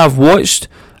games I've watched,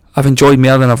 I've enjoyed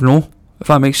more than I've known, if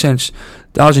that makes sense.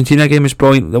 The Argentina game was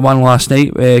brilliant. The one last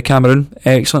night, Cameroon,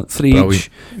 excellent, 3 each.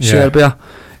 Serbia,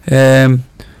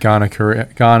 Ghana,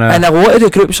 and a lot of the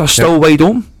groups are still wide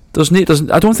open.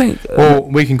 I don't think. Well,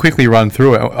 we can quickly run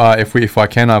through it. If I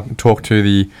can, I'll talk to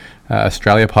the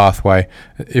Australia pathway.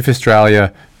 If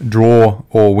Australia draw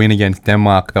or win against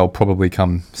Denmark, they'll probably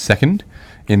come second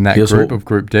in that group of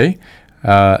Group D.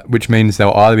 which means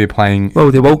they'll either be playing.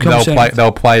 Well, they will come second.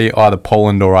 They'll play either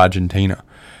Poland or Argentina.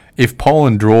 If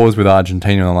Poland draws with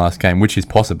Argentina in the last game, which is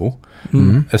possible,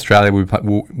 Australia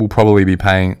will probably be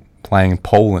playing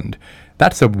Poland.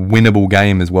 That's a winnable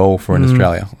game as well for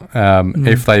Australia.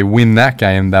 If they win that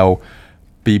game, they'll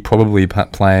be probably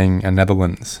playing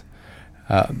Netherlands.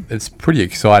 It's pretty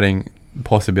exciting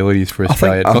possibilities for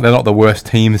Australia. They're not the worst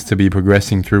teams to be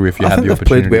progressing through if you had the opportunity. I think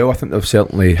they've played well. I think they've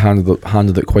certainly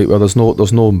handled it quite well.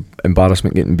 There's no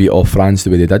embarrassment getting beat off France the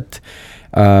way they did.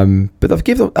 But they've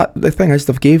gave them, the thing is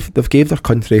they've gave their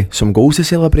country some goals to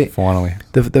celebrate. Finally,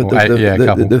 they've been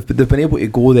able to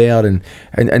go there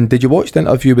and did you watch the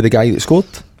interview with the guy that scored?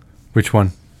 Which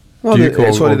one? Oh,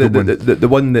 the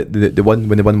one that they won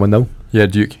when they won 1-0. Yeah,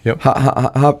 Duke. Yep.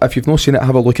 If you've not seen it,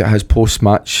 have a look at his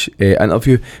post-match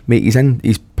interview, mate.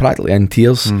 He's practically in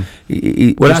tears.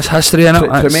 That's history, in it.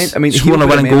 I mean, he was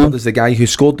remembered as the guy who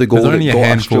scored the goal. There's only a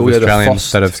handful of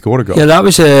Australians that have scored a goal. Yeah, that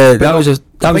was it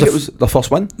was the first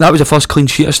one. That was the first clean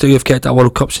sheet Australia have kept at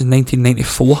World Cup since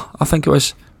 1994. I think it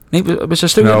was. Was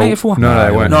Australia 94? No,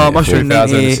 it wasn't. No, it must have been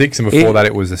 2006, and before that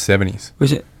it was the 70s.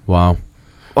 Was it? Wow.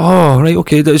 Oh, right,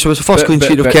 okay. So it was the first clean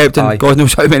sheet I've kept in God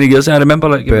knows how many years. I remember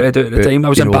read out at the time. I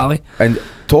was in Bali. And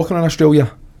talking on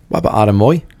Australia, what about Aaron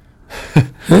Moy?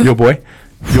 Your boy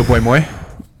Moy?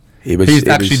 He's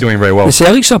actually doing very well. The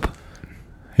Celtic sub?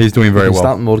 He's doing very well.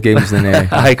 Starting more games than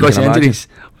cause injuries.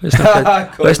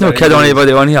 Let's not kid on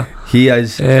anybody on here. He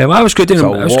is. I was good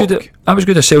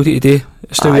at Celtic today.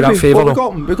 Still with that favour.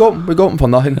 We got him for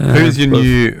nothing. Who's your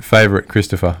new favourite,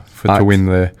 Christopher, to win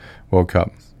the World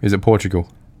Cup? Is it Portugal?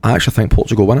 I actually think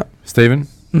Portugal win it. Stephen?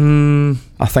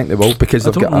 I think they will because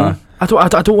they've got I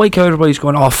don't like how everybody's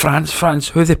going, France,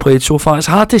 who have they played so far? It's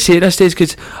hard to say at this stage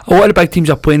because a lot of the big teams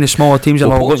are playing the smaller teams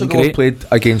and all looking great. Played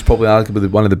against probably arguably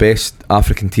one of the best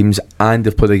African teams, and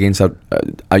they've played against a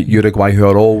Uruguay who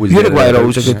are always a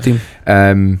good team.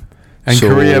 And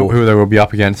Korea, who they will be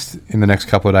up against in the next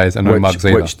couple of days, and no mugs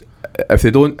either. If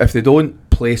they don't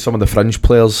play some of the fringe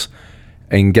players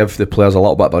and give the players a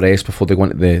little bit of a rest before they go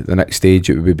into the next stage,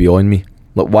 it would be beyond me.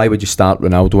 Like, why would you start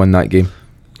Ronaldo in that game?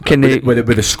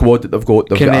 With the squad that they've got,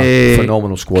 they've got a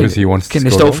phenomenal squad. Can they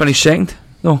still finish second?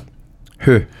 No.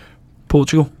 Who?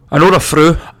 Portugal. I know they're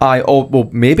through. Well,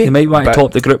 maybe. They might want to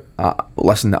top the group.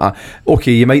 Listen,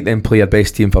 okay, you might then play your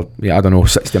best team for,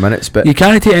 60 minutes, but you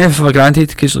can't take anything for granted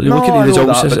because look at the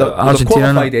results. They've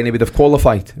qualified anyway. They've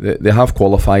qualified. They have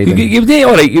qualified. You need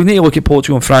to look at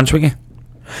Portugal and France, wouldn't you?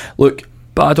 Look.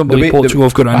 But I don't believe Portugal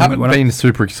have got I haven't been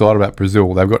super excited about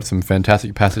Brazil. They've got some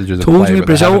fantastic passages of play. Told you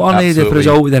Brazil, aren't they? The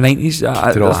Brazil with the 90s.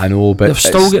 I know, but they've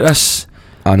still got this.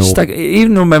 I know.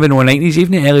 Even though maybe no 90s,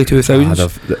 even the early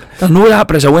 2000s. They're not that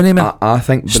Brazil, innit? I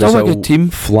think Brazil still a good team.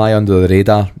 Fly under the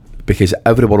radar because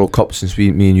every World Cup since me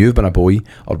and you have been a boy,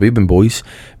 or we've been boys,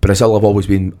 Brazil have always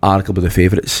been arguably the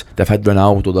favourites. They've had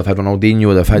Ronaldo, they've had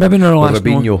Ronaldinho, they've had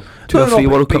Robinho. 2 or 3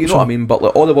 World Cups. You know what I mean? But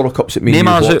like, all the World Cups that me and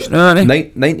you watched,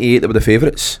 98 they were the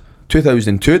favourites.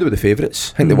 2002 they were the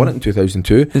favourites. I think they won it in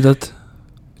 2002. They did.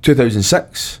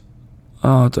 2006.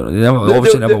 Oh, I don't know. They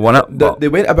obviously never won it. They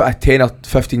went about a 10 or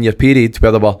 15 year period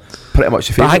where they were pretty much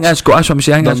the favourites. I think that's what I'm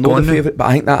saying. They're not the favourite, but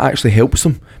I think that actually helps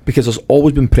them because there's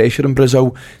always been pressure in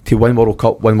Brazil to win World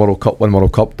Cup. They've not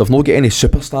got any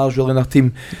superstars really in their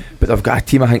team, but they've got a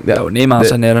team I think that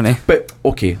Neymar's in there, isn't he? But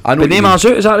okay, I know. But Neymar's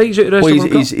out, is that right? He's out the rest of the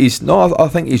World Cup? He's no, I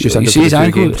think he's just into his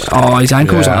ankles. Oh, his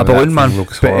ankles like a balloon, man.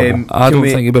 I don't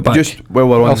think he'll be back. Just while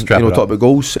we're on, talk about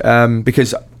goals,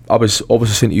 because I was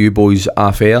obviously saying to you boys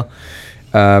off air,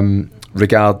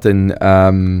 regarding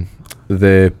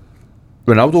the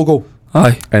Ronaldo goal.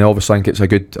 Aye. And obviously I think it's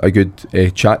a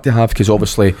good chat to have because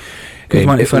obviously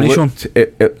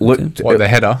it looked the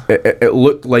header. It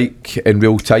looked like in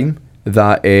real time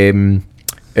that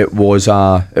it was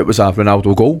a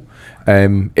Ronaldo goal.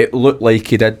 It looked like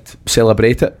he did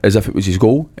celebrate it as if it was his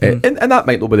goal, and that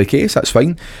might not be the case. That's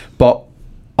fine, but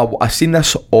I seen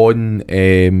this on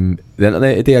the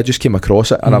internet today. I just came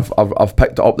across it, and I've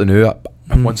picked it up the new.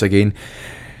 Once again,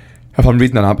 if I'm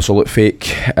reading an absolute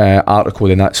fake article,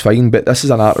 then that's fine. But this is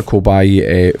an article by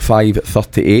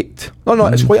 538. No,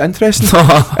 it's quite interesting.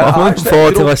 I'm looking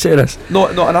forward to listening to this. No,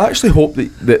 and I actually hope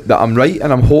that I'm right,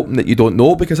 and I'm hoping that you don't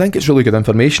know because I think it's really good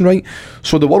information, right?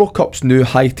 So the World Cup's new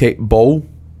high-tech ball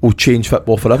will change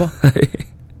football forever.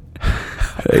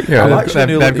 Yeah,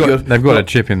 they've got a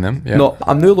chip in them. Yeah. No,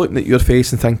 I'm now looking at your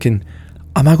face and thinking,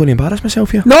 am I going to embarrass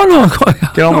myself here? No.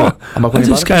 Get on with it. Am I going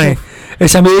to embarrass myself?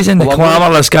 It's amazing the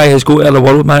clamour this guy has got to the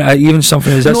world, man. Even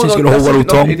something as this, he's got a whole world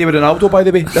talking. David Ronaldo, by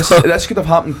the way. This could have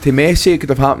happened to Messi. It could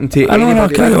have happened to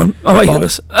anybody. Carry on. I like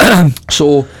this.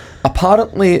 So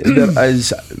apparently there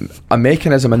is a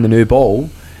mechanism in the new ball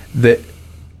that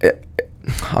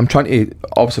I'm trying to,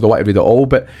 obviously I don't want to read it all,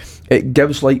 but it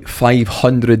gives like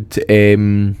 500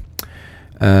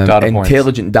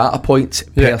 intelligent data points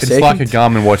per it's second. like a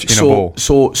Garmin watch in a ball.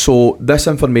 So this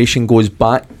information goes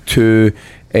back to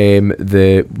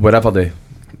the wherever the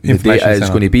data is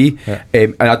going to be,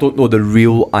 and I don't know the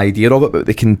real idea of it, but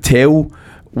they can tell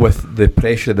with the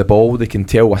pressure of the ball, they can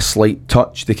tell a slight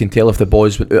touch, they can tell if the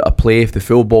ball's went out of play, if the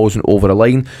full ball's went over a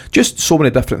line, just so many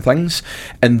different things.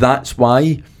 And that's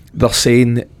why they're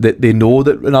saying that they know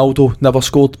that Ronaldo never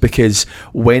scored, because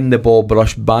when the ball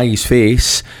brushed by his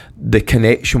face, the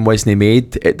connection wasn't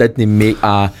made. It didn't make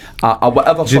a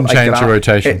whatever didn't sort of change the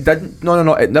rotation. It didn't.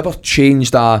 No. It never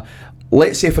changed a.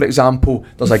 Let's say, for example,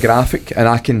 there's a graphic, and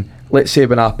I can, let's say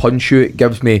when I punch you, it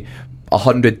gives me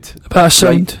 100.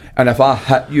 Right? And if I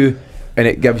hit you, and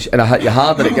I hit you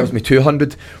hard, and it gives me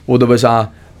 200. Well, there was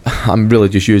I'm really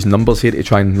just using numbers here to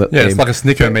try and... it's like a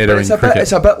snickometer in cricket.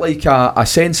 It's a bit like a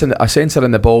sensor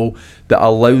in the ball that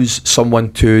allows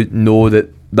someone to know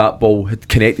that ball had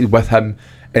connected with him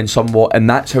in somewhat, and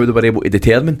that's how they were able to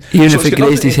determine. Even if it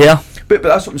grazed his hair? But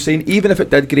that's what I'm saying. Even if it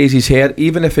did graze his hair,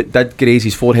 even if it did graze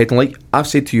his forehead, and like I've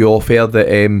said to you off air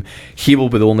that he will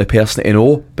be the only person to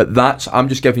know, but I'm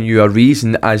just giving you a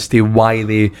reason as to why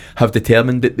they have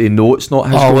determined that they know it's not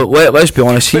his goal. Let's be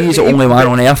honest, he's the only man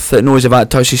on earth that knows if that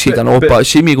touches his head or not, but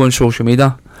see me go on social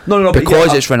media. No,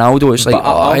 because it's Ronaldo, it's like,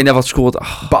 I never scored.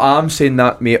 But I'm saying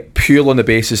that, mate, purely on the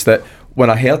basis that when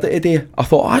I heard it today, I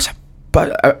thought,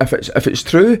 but if it's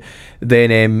true,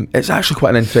 then it's actually quite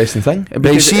an interesting thing.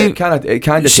 Because it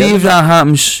can see if that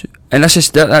happens, and this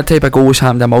is that type of goal has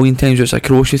happened a million times. Where it's like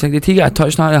close. You think, did he get a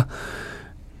touch there?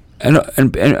 And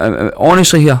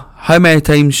honestly, here, how many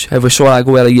times have we saw that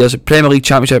go early years? Premier League,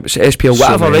 Championship, SPL,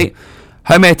 whatever, right?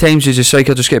 How many times does the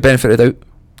striker just get benefited out?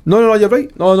 No, you're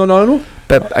right. No.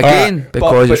 But again,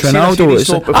 because it's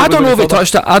Ronaldo, I don't know if he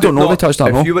touched it. I don't know if he touched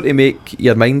it. If you were to make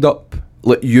your mind up,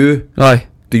 like aye.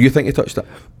 Do you think he touched it?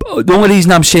 The only reason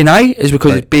I'm saying aye is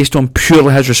because it's based on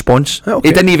purely his response. Okay.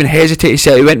 He didn't even hesitate to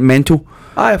say it. He went mental.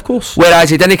 Aye, of course.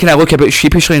 Whereas he didn't kind of look a bit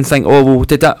sheepishly and think, oh, well,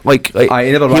 did that, like aye,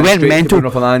 he went mental. To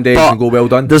Bruno Fernandes and go, well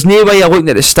done. There's no way you're looking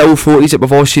at the still photos that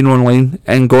we've all seen online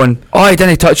and going, oh, he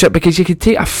didn't touch it, because you could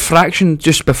take a fraction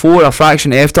just before, a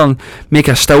fraction after, and make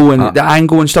a still and the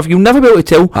angle and stuff. You'll never be able to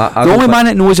tell. The only man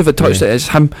that knows if it touched it is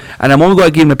him, and I'm only going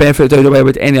to give him the benefit of the doubt away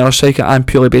with any other striker and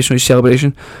purely based on his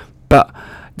celebration. But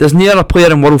there's near a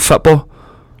player in world football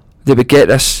that would get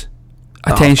this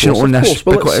attention on this,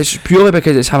 because it's purely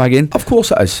because it's him again. Of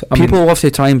course it is. People love to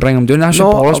try and bring him down. That's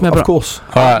what bothers me. Of course.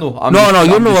 I'm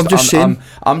just saying.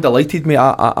 I'm delighted, mate.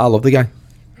 I love the guy.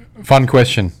 Fun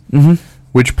question.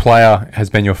 Which player has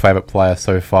been your favourite player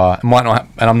so far? It might not,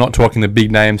 and I'm not talking the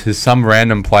big names. Has some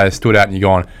random player stood out and you're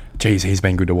going, geez, he's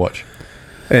been good to watch?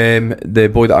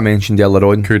 The boy that I mentioned earlier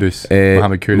on,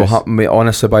 Mohamed Kudus. Mate,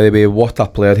 honestly, by the way, what a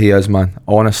player he is, man.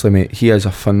 Honestly, mate, he is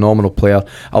a phenomenal player.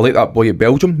 I like that boy at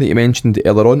Belgium that you mentioned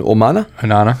earlier on,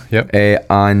 Onana, yep.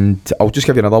 And I'll just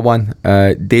give you another one.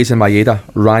 Dejan Maeda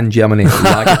ran Germany.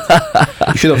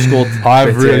 He should have scored.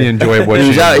 I've really enjoyed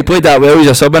watching. He played that well. He was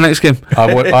a sub in next game.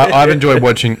 I've enjoyed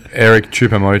watching Eric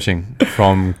Choupo-Moting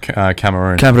from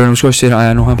Cameroon. I was going to say,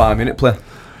 I know him. About a minute player.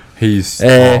 He's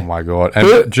oh my god,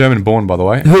 and German born, by the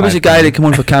way. Who was the guy that came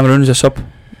on for Cameroon as a sub?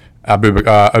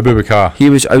 Abubakar. He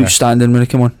was outstanding when he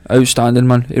came on. Outstanding,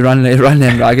 man. He ran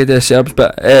them ragged, the Serbs.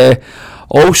 But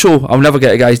also, I'll never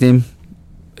get a guy's name.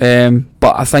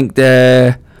 But I think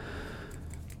the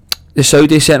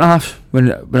Saudi centre half when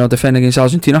they're defending against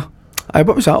Argentina.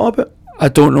 What was that all about? I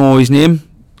don't know his name.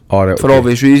 Right, for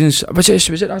obvious reasons. Was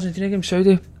it Argentina against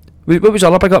Saudi? What was the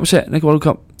other big upset in the World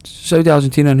Cup? Saudi,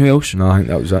 Argentina, and who else? No, I think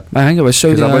that was it. I think it was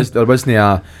Saudi. There wasn't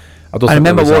a... I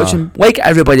remember watching, like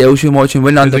everybody else who watching,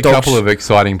 when the underdogs... There's a couple of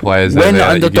exciting players. When the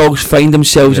underdogs find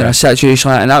themselves in a situation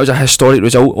like that, and that was a historic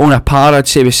result. On a par, I'd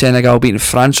say, with Senegal beating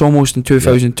France almost in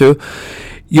 2002.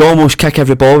 You almost kick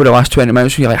every ball with the last 20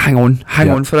 minutes and you're like, hang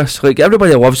on for this. Like,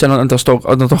 everybody loves an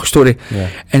underdog story.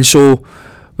 Yeah. And so...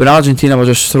 when Argentina were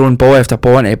just throwing ball after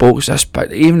ball into the box,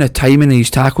 but even the timing of these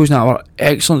tackles and that were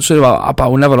excellent. So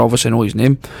I'll never obviously know his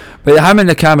name, but him and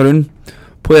the Cameroon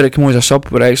player that came on as a sub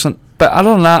were excellent. But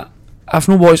other than that, I've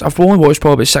only watched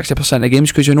probably about 60% of the games,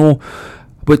 because you know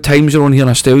what times are on here in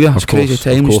Australia. It's crazy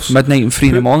times, midnight and 3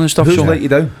 in the morning and stuff. Who's let you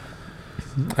down?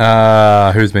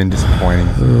 Who's been disappointing?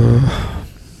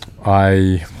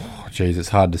 It's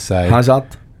hard to say.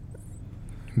 Hazard.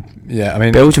 Yeah, I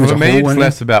mean, Belgium for me, it's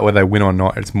less about whether they win or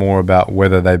not. It's more about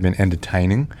whether they've been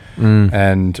entertaining.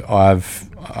 And I've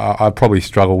probably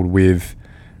struggled with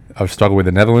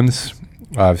the Netherlands.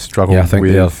 I've struggled Yeah, I think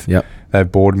with. they have. Yep.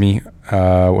 They've bored me.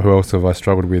 Who else have I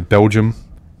struggled with? Belgium.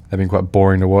 They've been quite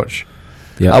boring to watch.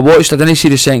 Yeah. I didn't see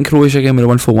the second Croatia game where they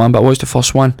won 4-1, but I watched the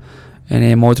first one, and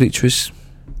Modric was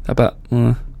a bit.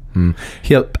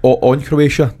 Here, on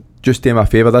Croatia, just do me a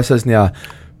favour. This isn't a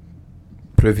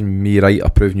proving me right or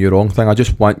proving you wrong thing. I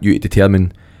just want you to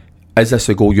determine, is this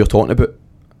the goal you're talking about?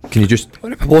 Can you just...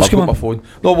 I've got my phone.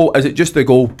 No, well, is it just the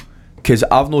goal? Because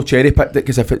I've no cherry picked it.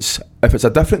 Because if it's a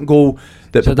different goal,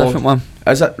 It's a different one.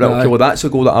 Is it? Right, okay, well, that's the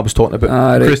goal that I was talking about.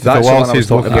 Right. Christopher, whilst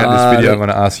he's looking at this video, I'm going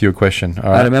to ask you a question.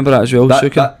 All right? I remember that as well.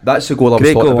 That's the goal I was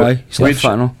Great talking goal,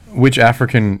 about. Which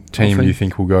African team do you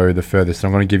think will go the furthest?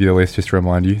 I'm going to give you the list just to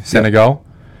remind you. Senegal?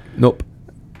 Nope.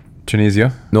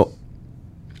 Tunisia? Nope.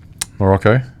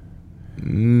 Morocco?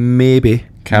 Maybe.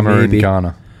 Cameroon, Maybe.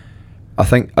 Ghana. I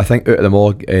think out of them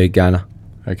all, Ghana.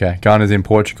 Okay, Ghana's in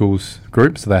Portugal's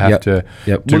group, so they have to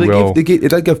do they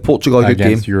did give Portugal a good game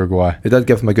against Uruguay. They did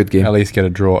give them a good game. At least get a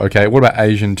draw. Okay, what about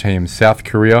Asian teams? South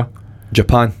Korea,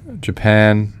 Japan.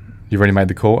 You've already made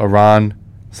the call. Iran,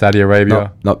 Saudi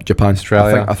Arabia. No, Japan.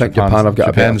 Australia. I think Japan have got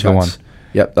Japan's a better the chance. one.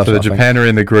 Yep. That's so the what I Japan are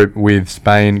in the group with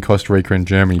Spain, Costa Rica, and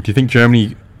Germany. Do you think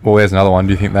Germany? Well, there's another one.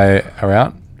 Do you think they are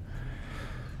out?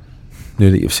 Now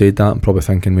that you've said that, I'm probably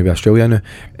thinking maybe Australia now.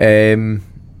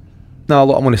 No,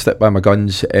 look, I'm going to stick by my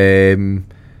guns. The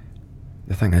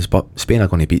thing is, but Spain are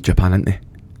going to beat Japan, aren't they?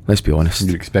 Let's be honest.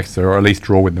 You'd expect so, or at least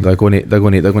draw with them. They're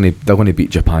going to beat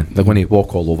Japan. They're going to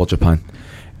walk all over Japan.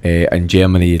 And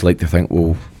Germany, you'd like to think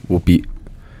will beat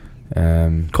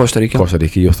Costa Rica.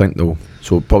 You'll think they'll.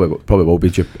 So probably will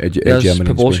be Germany.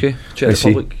 Poborski, Czech Let's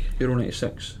Republic, Euro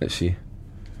 96. Let's see.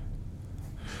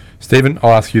 Stephen,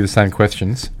 I'll ask you the same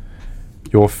questions.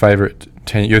 Your favourite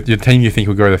team, your team you think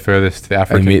will go the furthest to the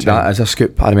African mate, team? that is a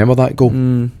scoop. I remember that goal.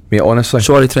 Mate, honestly.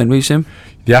 Sorry, Trent, what are you saying?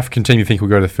 The African team you think will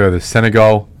go the furthest?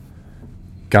 Senegal,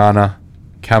 Ghana,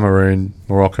 Cameroon,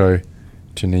 Morocco,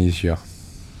 Tunisia.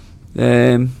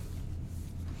 See,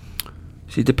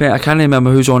 I can't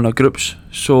remember who's on the groups.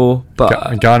 So,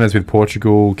 but Ghana's with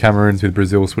Portugal, Cameroon's with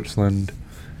Brazil, Switzerland.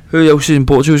 Who else is in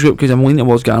Portugal's group? Because I'm leaning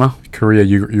towards Ghana. Korea,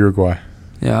 Uruguay.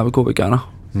 Yeah, I would go with Ghana.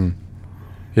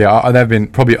 Yeah, they've been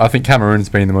probably. I think Cameroon's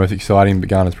been the most exciting, but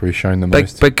Ghana's probably shown the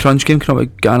most. Big crunch game coming up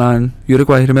with Ghana and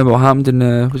Uruguay. Remember what happened in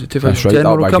was it 2010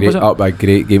 World Cup? Was it? That would be a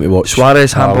great game to watch.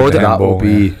 Suarez handballed it. That will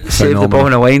be saved the ball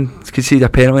in the line. Could see the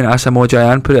penalty and Asamoah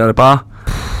Gyan put it at the bar,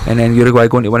 and then Uruguay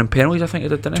going to win in penalties. I think it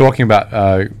did, didn't it? Talking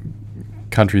about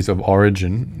countries of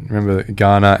origin, remember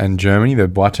Ghana and Germany, the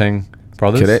Boateng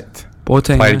brothers? Correct.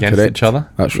 Boateng played against each other.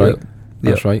 That's right.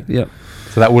 That's right. Yep.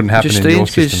 So that wouldn't happen Just in your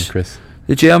strange system, Chris.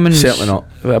 The Germans Certainly not.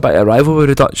 A bit of rivalry with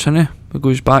the Dutch, isn't it? It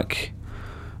goes back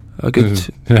a good.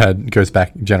 It goes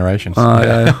back generations.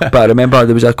 But I remember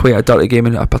there was quite a dirty game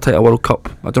in a particular World Cup.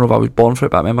 I don't know if I was born for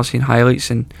it, but I remember seeing highlights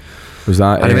and was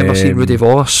that? I remember seeing Rudy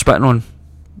Voller spitting on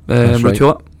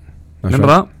Rutula. Remember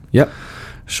that? Yep.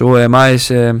 So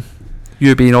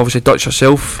you being obviously Dutch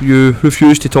yourself, you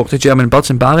refused to talk to German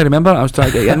birds in Bali. Remember? I was trying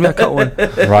to get you in with a cut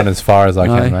one. Run as far as I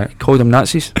can, mate. Called them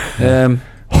Nazis. Didn't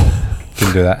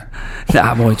do that.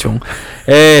 Nah, I'm only wrong.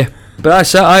 But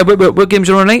that's it. What games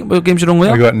are on tonight? What games are on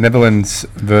where? We got Netherlands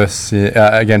versus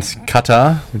against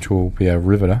Qatar, which will be a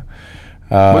riveter.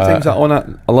 What time's that on at?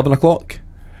 11 o'clock?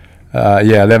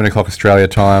 Yeah, 11 o'clock Australia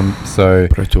time. So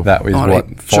brutal. That was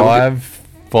right.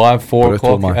 4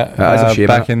 o'clock That is a shame,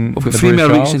 back in we've got the 3 more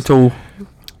British weeks Isles. until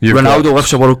Ronaldo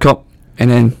lifts the World Cup,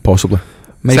 and then possibly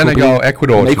Senegal,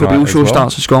 Ecuador. Michael Beale show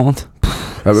starts in Scotland.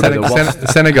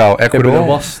 Senegal,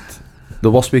 Ecuador. The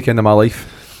worst weekend of my life.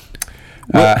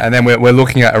 And then we're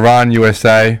looking at Iran,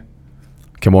 USA.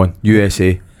 Come on,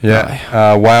 USA.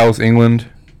 Yeah. Wales, England.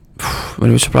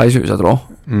 When I was surprised it was a draw.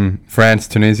 France,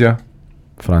 Tunisia.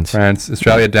 France,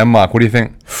 Australia, Denmark. What do you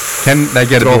think? Can they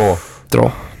get a draw?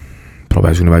 Draw.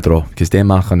 Probably is going to be a draw because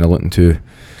Denmark are looking to.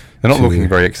 They're not looking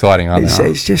very exciting, are they?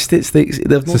 It's just they've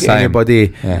not got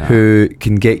anybody who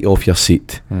can get you off your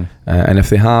seat. And if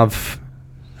they have,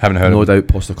 haven't heard. No doubt,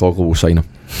 Postecoglou will sign them.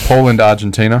 Poland,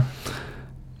 Argentina.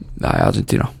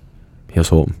 Argentina. Here's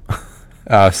hoping.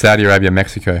 Saudi Arabia,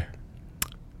 Mexico.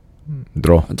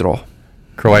 Draw.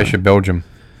 Croatia, Belgium.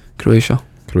 Croatia.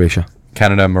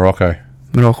 Canada, Morocco.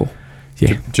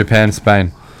 Yeah. Japan,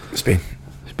 Spain. Spain,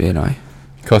 aye.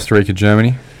 Costa Rica,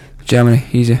 Germany.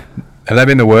 Easy. Have they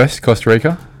been the worst, Costa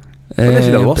Rica?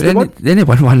 Then they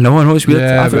won 1-0. I know it's weird.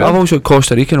 Yeah, I've also got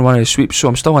Costa Rica in one of the sweeps, so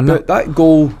I'm still in that. That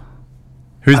goal.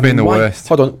 Who's been the worst?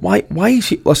 Hold on. Why is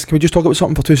he? Listen, can we just talk about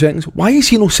something for 2 seconds? Why is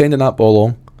he not sending that ball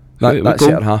along? That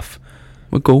centre half.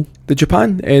 What goal? The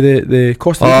Japan, the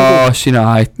Costa Rica goal. Oh, seen it,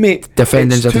 aye. Mate,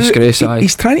 defending's a disgrace, aye.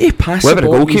 He's trying to pass the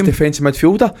ball to his defensive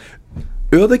midfielder.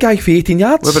 Or the guy for 18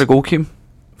 yards. Wherever the goal came.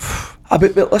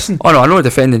 But listen. Oh no, I know the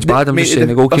defending's bad. I'm just saying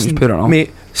the goalkeeper's poor enough.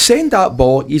 Mate, send that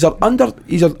ball. He's under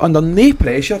no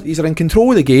pressure. He's in control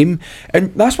of the game,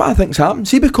 and that's what I think's happened.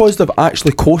 See, because they've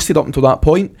actually coasted up until that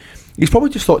point, he's probably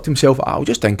just thought to himself, "I'll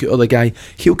just think out of the guy.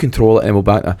 He'll control it, and we'll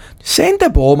back there." Send the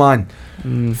ball, man.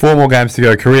 4 more games to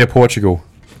go. Korea, Portugal.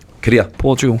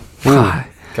 Portugal.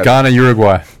 Ghana,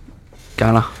 Uruguay.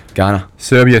 Ghana.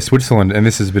 Serbia, Switzerland, and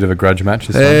this is a bit of a grudge match.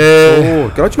 This one.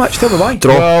 Grudge match. Tell me why.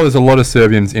 Draw. Well, there's a lot of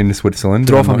Serbians in Switzerland.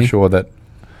 Draw I'm for not me. sure that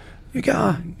You get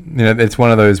a. it's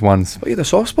one of those ones. What are you the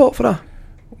soft spot for that?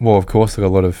 Well, of course, they've got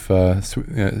a lot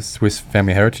of Swiss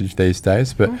family heritage these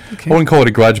days, but okay. I wouldn't call it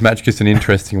a grudge match. Just an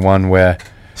interesting one where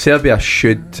Serbia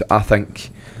should, I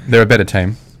think. they're a better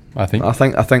team. I think. I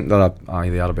think they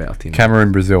are a better team.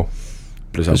 Cameroon, Brazil.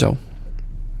 Brazil.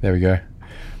 There we go,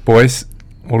 boys.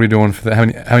 What are we doing for how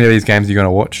many of these games are you going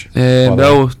to watch?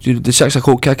 Well, the 6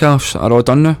 o'clock kickoffs are all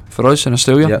done now for us in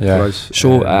Australia. Yeah. For us.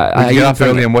 So I get up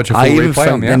early and watch a full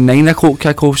replay on the the app. 9 o'clock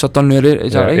kickoffs are done now.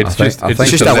 Is that right? It's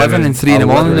just 11 and 3 in the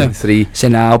morning now. 3. So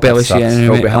now I'll barely see sucks. anything,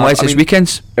 It'll be hard. unless I it's mean,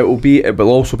 weekends. It will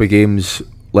also be games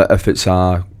like if it's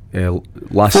a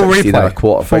last Full 16 or a replay.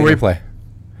 quarter Full final. replay.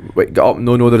 Wait, get up,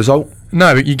 no the result.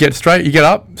 No, but you get up straight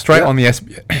Yeah. on the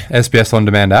SBS On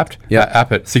Demand app. Yeah.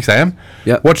 App at 6 a.m.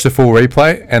 Yeah. Watch the full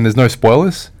replay, and there's no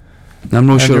spoilers. I'm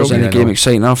not And sure there's you'll any be- game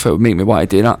exciting enough that would make me want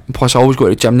to do that. Plus, I always go to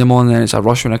the gym in the morning, and it's a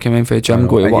rush when I come in for the gym,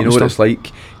 go to And work you know and what stuff. it's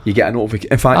like. You get a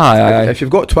notification. In fact, Aye. if you've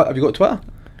got Twitter, have you got Twitter?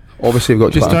 Obviously, you've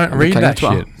got Just Twitter. don't read Kind of that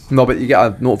Twitter. shit. No, but you get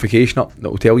a notification up that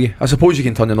will tell you. I suppose you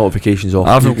can turn the notifications off.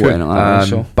 I've You not got could, anything like that,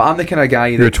 so. But I'm the kind of guy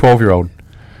You're a that 12-year-old.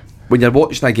 when you're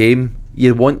watching a game,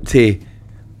 you want to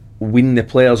win the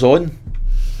players on.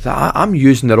 So I'm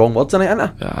using the wrong words tonight, aren't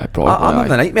I? Yeah, probably. I'm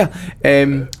having a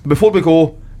nightmare. Before we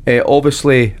go,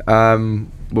 obviously,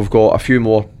 we've got a few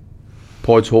more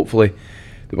pods, hopefully,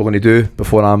 that we're going to do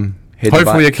before I'm heading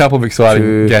Hopefully, a back. couple of exciting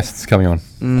to- guests coming on.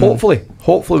 Hopefully,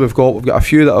 we've got a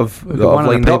few that have We've got one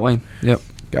in lined the up. pipeline. Yep.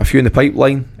 Got a few in the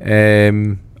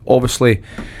pipeline. Obviously,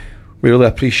 we really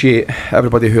appreciate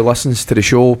everybody who listens to the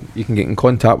show. You can get in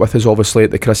contact with us, obviously,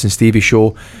 at the Chris and Stevie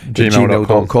Show at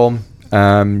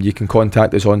gmail.com. You can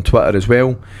contact us on Twitter as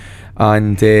well.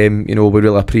 And, we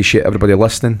really appreciate everybody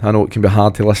listening. I know it can be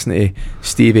hard to listen to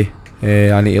Stevie.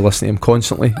 I need to listen to him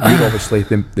constantly. You're obviously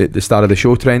the star of the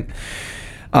show, Trent.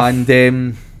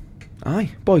 And,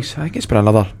 aye, boys, I think it's been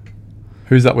another...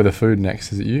 Who's up with the food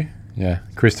next? Is it you? Yeah,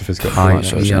 Christopher's got Aye, food.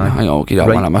 So next. I think I'll get that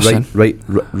one I'm missing. right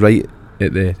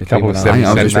at the Couple of time when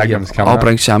I- 7 magnums coming I'll up.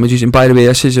 bring sandwiches. And by the way,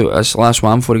 this is the last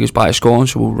one before he goes back to Scotland,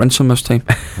 so we'll rinse him this time.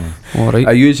 Alright.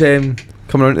 Are you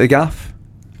coming around to the gaff?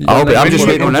 I'm When just are you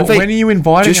waiting on inv- invite. When are you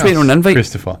inviting Just waiting us, on invite.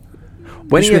 Christopher?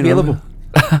 When are Just you waiting on available?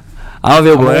 I'm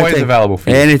available I'm always anytime. available for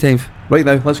you. Anytime. Right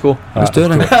now, let's go. Let's do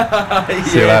it.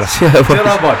 See you later. See you later. See you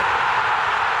later, bud.